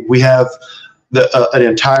 We have an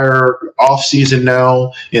entire off season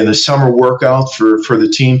now in the summer workout for the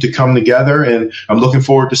team to come together, and I'm looking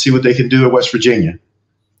forward to see what they can do at West Virginia.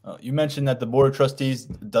 You mentioned that the Board of Trustees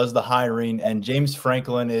does the hiring, and James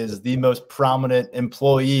Franklin is the most prominent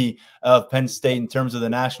employee of Penn State in terms of the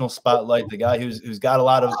national spotlight, the guy who's got a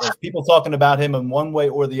lot of people talking about him in one way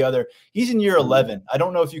or the other. He's in year 11. I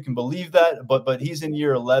don't know if you can believe that, but he's in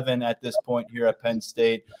year 11 at this point here at Penn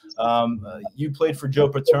State. You played for Joe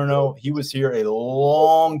Paterno. He was here a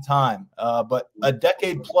long time, but a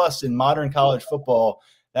decade plus in modern college football,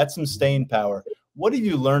 that's some staying power. What have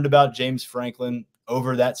you learned about James Franklin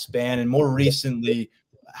over that span, and more recently,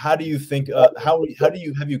 how do you think? Have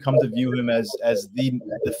you come to view him as the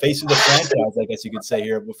face of the franchise? I guess you could say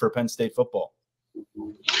here for Penn State football.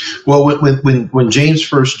 Well, when James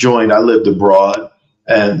first joined, I lived abroad,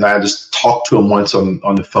 and I just talked to him once on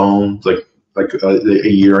the phone, like a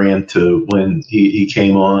year into when he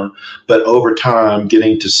came on. But over time,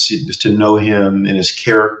 getting to know him and his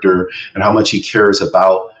character and how much he cares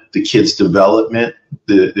about the kids' development,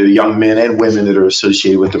 the young men and women that are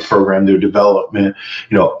associated with the program, their development,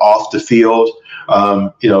 off the field,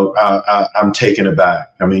 I'm taken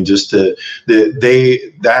aback. I mean, just that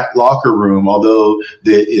locker room, although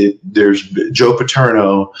there's Joe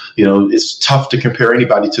Paterno, it's tough to compare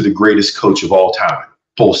anybody to the greatest coach of all time.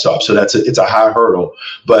 Full stop. So it's a high hurdle.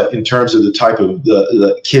 But in terms of the type of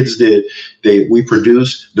the kids that we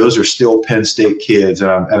produce, those are still Penn State kids,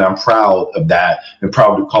 and I'm proud of that, and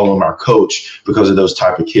proud to call them our coach because of those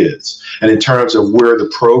type of kids. And in terms of where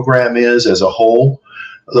the program is as a whole,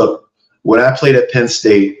 look, when I played at Penn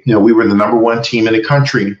State, we were the #1 team in the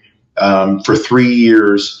country for 3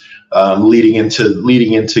 years, leading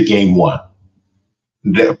into game one,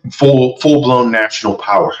 the full-blown national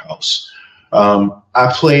powerhouse. I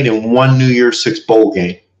played in one New Year's Six bowl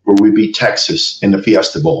game where we beat Texas in the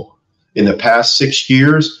Fiesta Bowl. In the past 6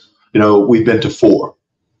 years, we've been to 4.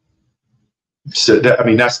 So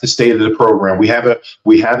that's the state of the program. We haven't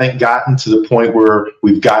gotten to the point where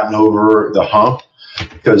we've gotten over the hump,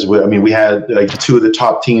 because we had like 2 of the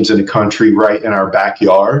top teams in the country right in our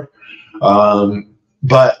backyard.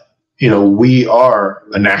 But we are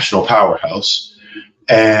a national powerhouse,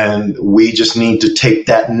 and we just need to take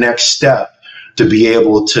that next step to be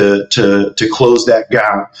able to close that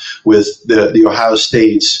gap with the Ohio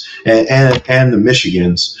States and the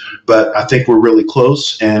Michigans. But I think we're really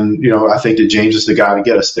close, and I think that James is the guy to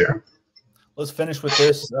get us there. Let's finish with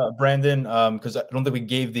this, Brandon, because I don't think we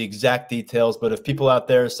gave the exact details, but if people out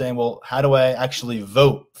there are saying, well, how do I actually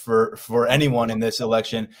vote for anyone in this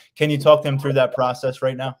election? Can you talk them through that process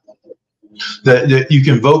right now? That you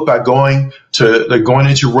can vote by going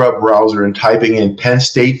into your web browser and typing in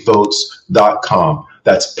PennStateVotes.com.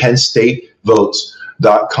 That's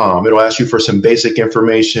PennStateVotes.com. It'll ask you for some basic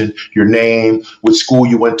information, your name, what school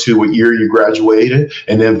you went to, what year you graduated,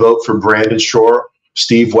 and then vote for Brandon Shore,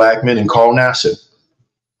 Steve Wagman, and Carl Nassib.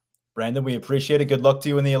 Brandon, we appreciate it. Good luck to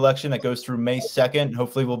you in the election that goes through May 2nd.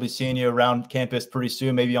 Hopefully we'll be seeing you around campus pretty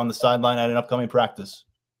soon, maybe on the sideline at an upcoming practice.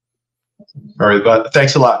 All right, but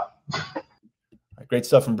thanks a lot. Great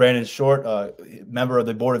stuff from Brandon Short, member of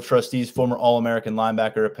the Board of Trustees, former All-American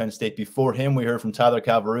linebacker at Penn State. Before him, we heard from Tyler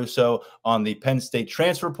Calvaruso on the Penn State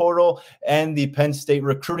transfer portal and the Penn State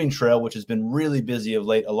recruiting trail, which has been really busy of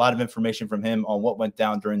late. A lot of information from him on what went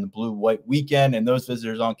down during the blue-white weekend and those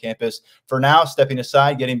visitors on campus. For now, stepping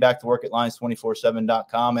aside, getting back to work at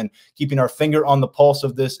lions247.com and keeping our finger on the pulse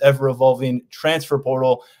of this ever-evolving transfer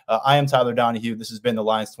portal. I am Tyler Donahue. This has been the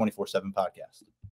Lions 24/7 podcast.